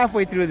 I'm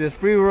halfway through this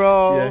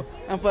pre-roll. Yeah.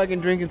 I'm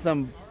fucking drinking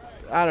some,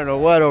 I don't know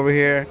what over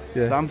here.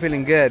 Yeah. So I'm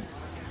feeling good.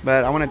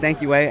 But I want to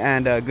thank you,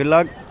 and good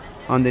luck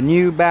on the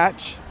new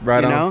batch.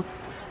 Right on.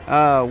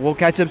 We'll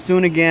catch up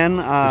soon again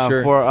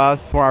for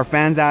our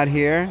fans out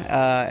here.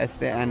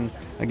 And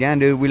again,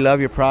 dude, we love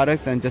your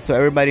products. And just so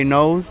everybody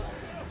knows,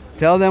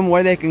 tell them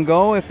where they can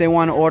go if they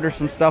want to order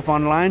some stuff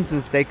online,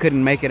 since they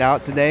couldn't make it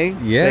out today.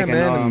 Yeah,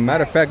 man.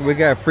 Matter of fact, we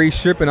got free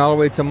shipping all the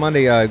way to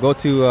Monday. Go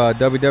to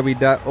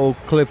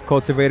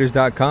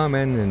www.oakcliffcultivators.com,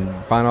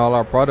 and find all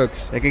our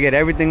products. They can get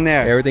everything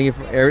there.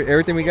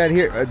 Everything we got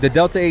here. The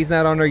Delta 8 is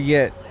not on there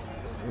yet.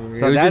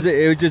 So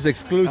it was just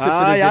exclusive for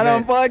this y'all event.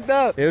 done fucked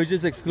up. It was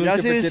just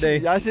exclusive for today.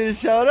 Y'all should have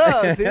showed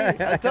up. See,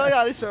 I told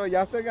y'all to show.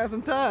 Y'all still got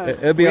some time.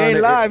 We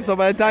ain't live, so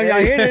by the time y'all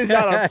hear this,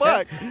 y'all done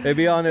fucked. It'll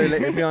be on there.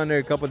 It'll be on there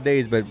a couple of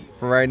days, but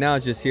for right now,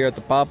 it's just here at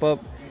the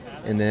pop-up,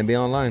 and then be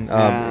online.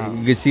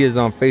 You can see us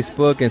on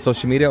Facebook and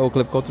social media. Oak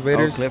Cliff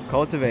Cultivators. Oak Cliff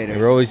Cultivators. And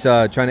we're always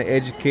trying to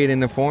educate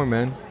and inform,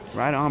 man.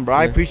 Right on, bro.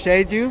 I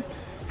appreciate you.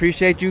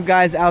 Appreciate you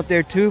guys out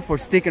there too for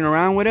sticking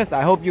around with us.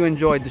 I hope you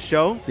enjoyed the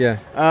show. Yeah.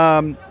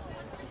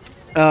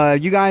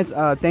 You guys,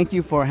 thank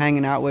you for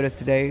hanging out with us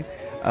today.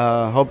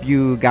 Hope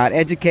you got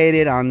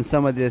educated on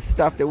some of this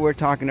stuff that we're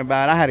talking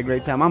about. I had a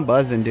great time. I'm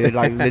buzzing, dude.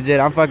 Like, legit,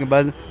 I'm fucking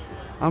buzzing.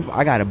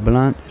 I got a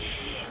blunt.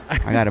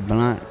 I got a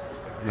blunt.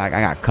 Like,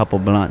 I got a couple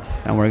blunts,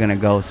 and we're gonna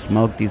go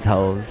smoke these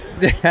hoes.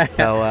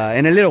 So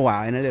in a little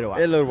while.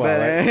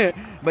 Right?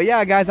 But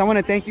yeah, guys, I want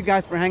to thank you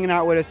guys for hanging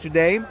out with us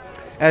today.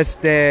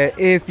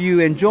 If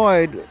you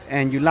enjoyed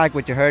and you like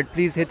what you heard,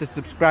 please hit the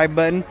subscribe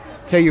button.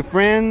 Tell your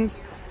friends.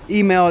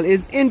 Email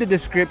is in the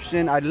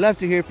description. I'd love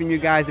to hear from you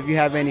guys. If you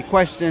have any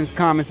questions,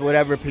 comments,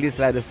 whatever, please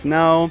let us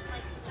know.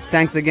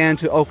 Thanks again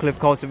to Oak Cliff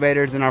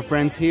Cultivators and our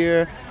friends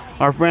here.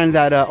 Our friends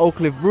at Oak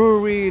Cliff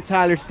Brewery,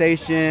 Tyler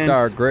Station,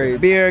 Sour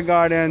Grapes, Beer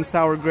Garden,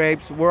 Sour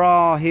Grapes. We're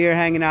all here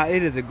hanging out.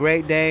 It is a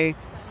great day.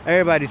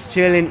 Everybody's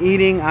chilling,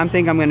 eating. I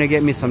think I'm going to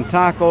get me some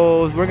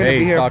tacos. We're going to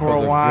be here for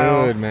a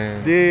while. Good,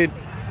 man. Dude,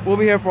 we'll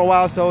be here for a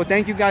while. So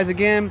thank you guys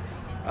again.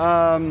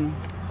 Y'all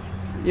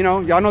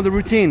know the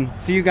routine.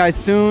 See you guys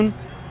soon.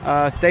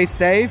 Stay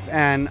safe,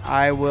 and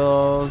I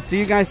will see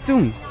you guys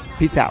soon.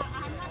 Peace out.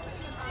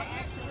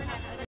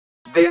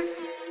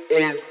 This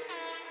is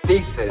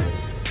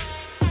Thesis.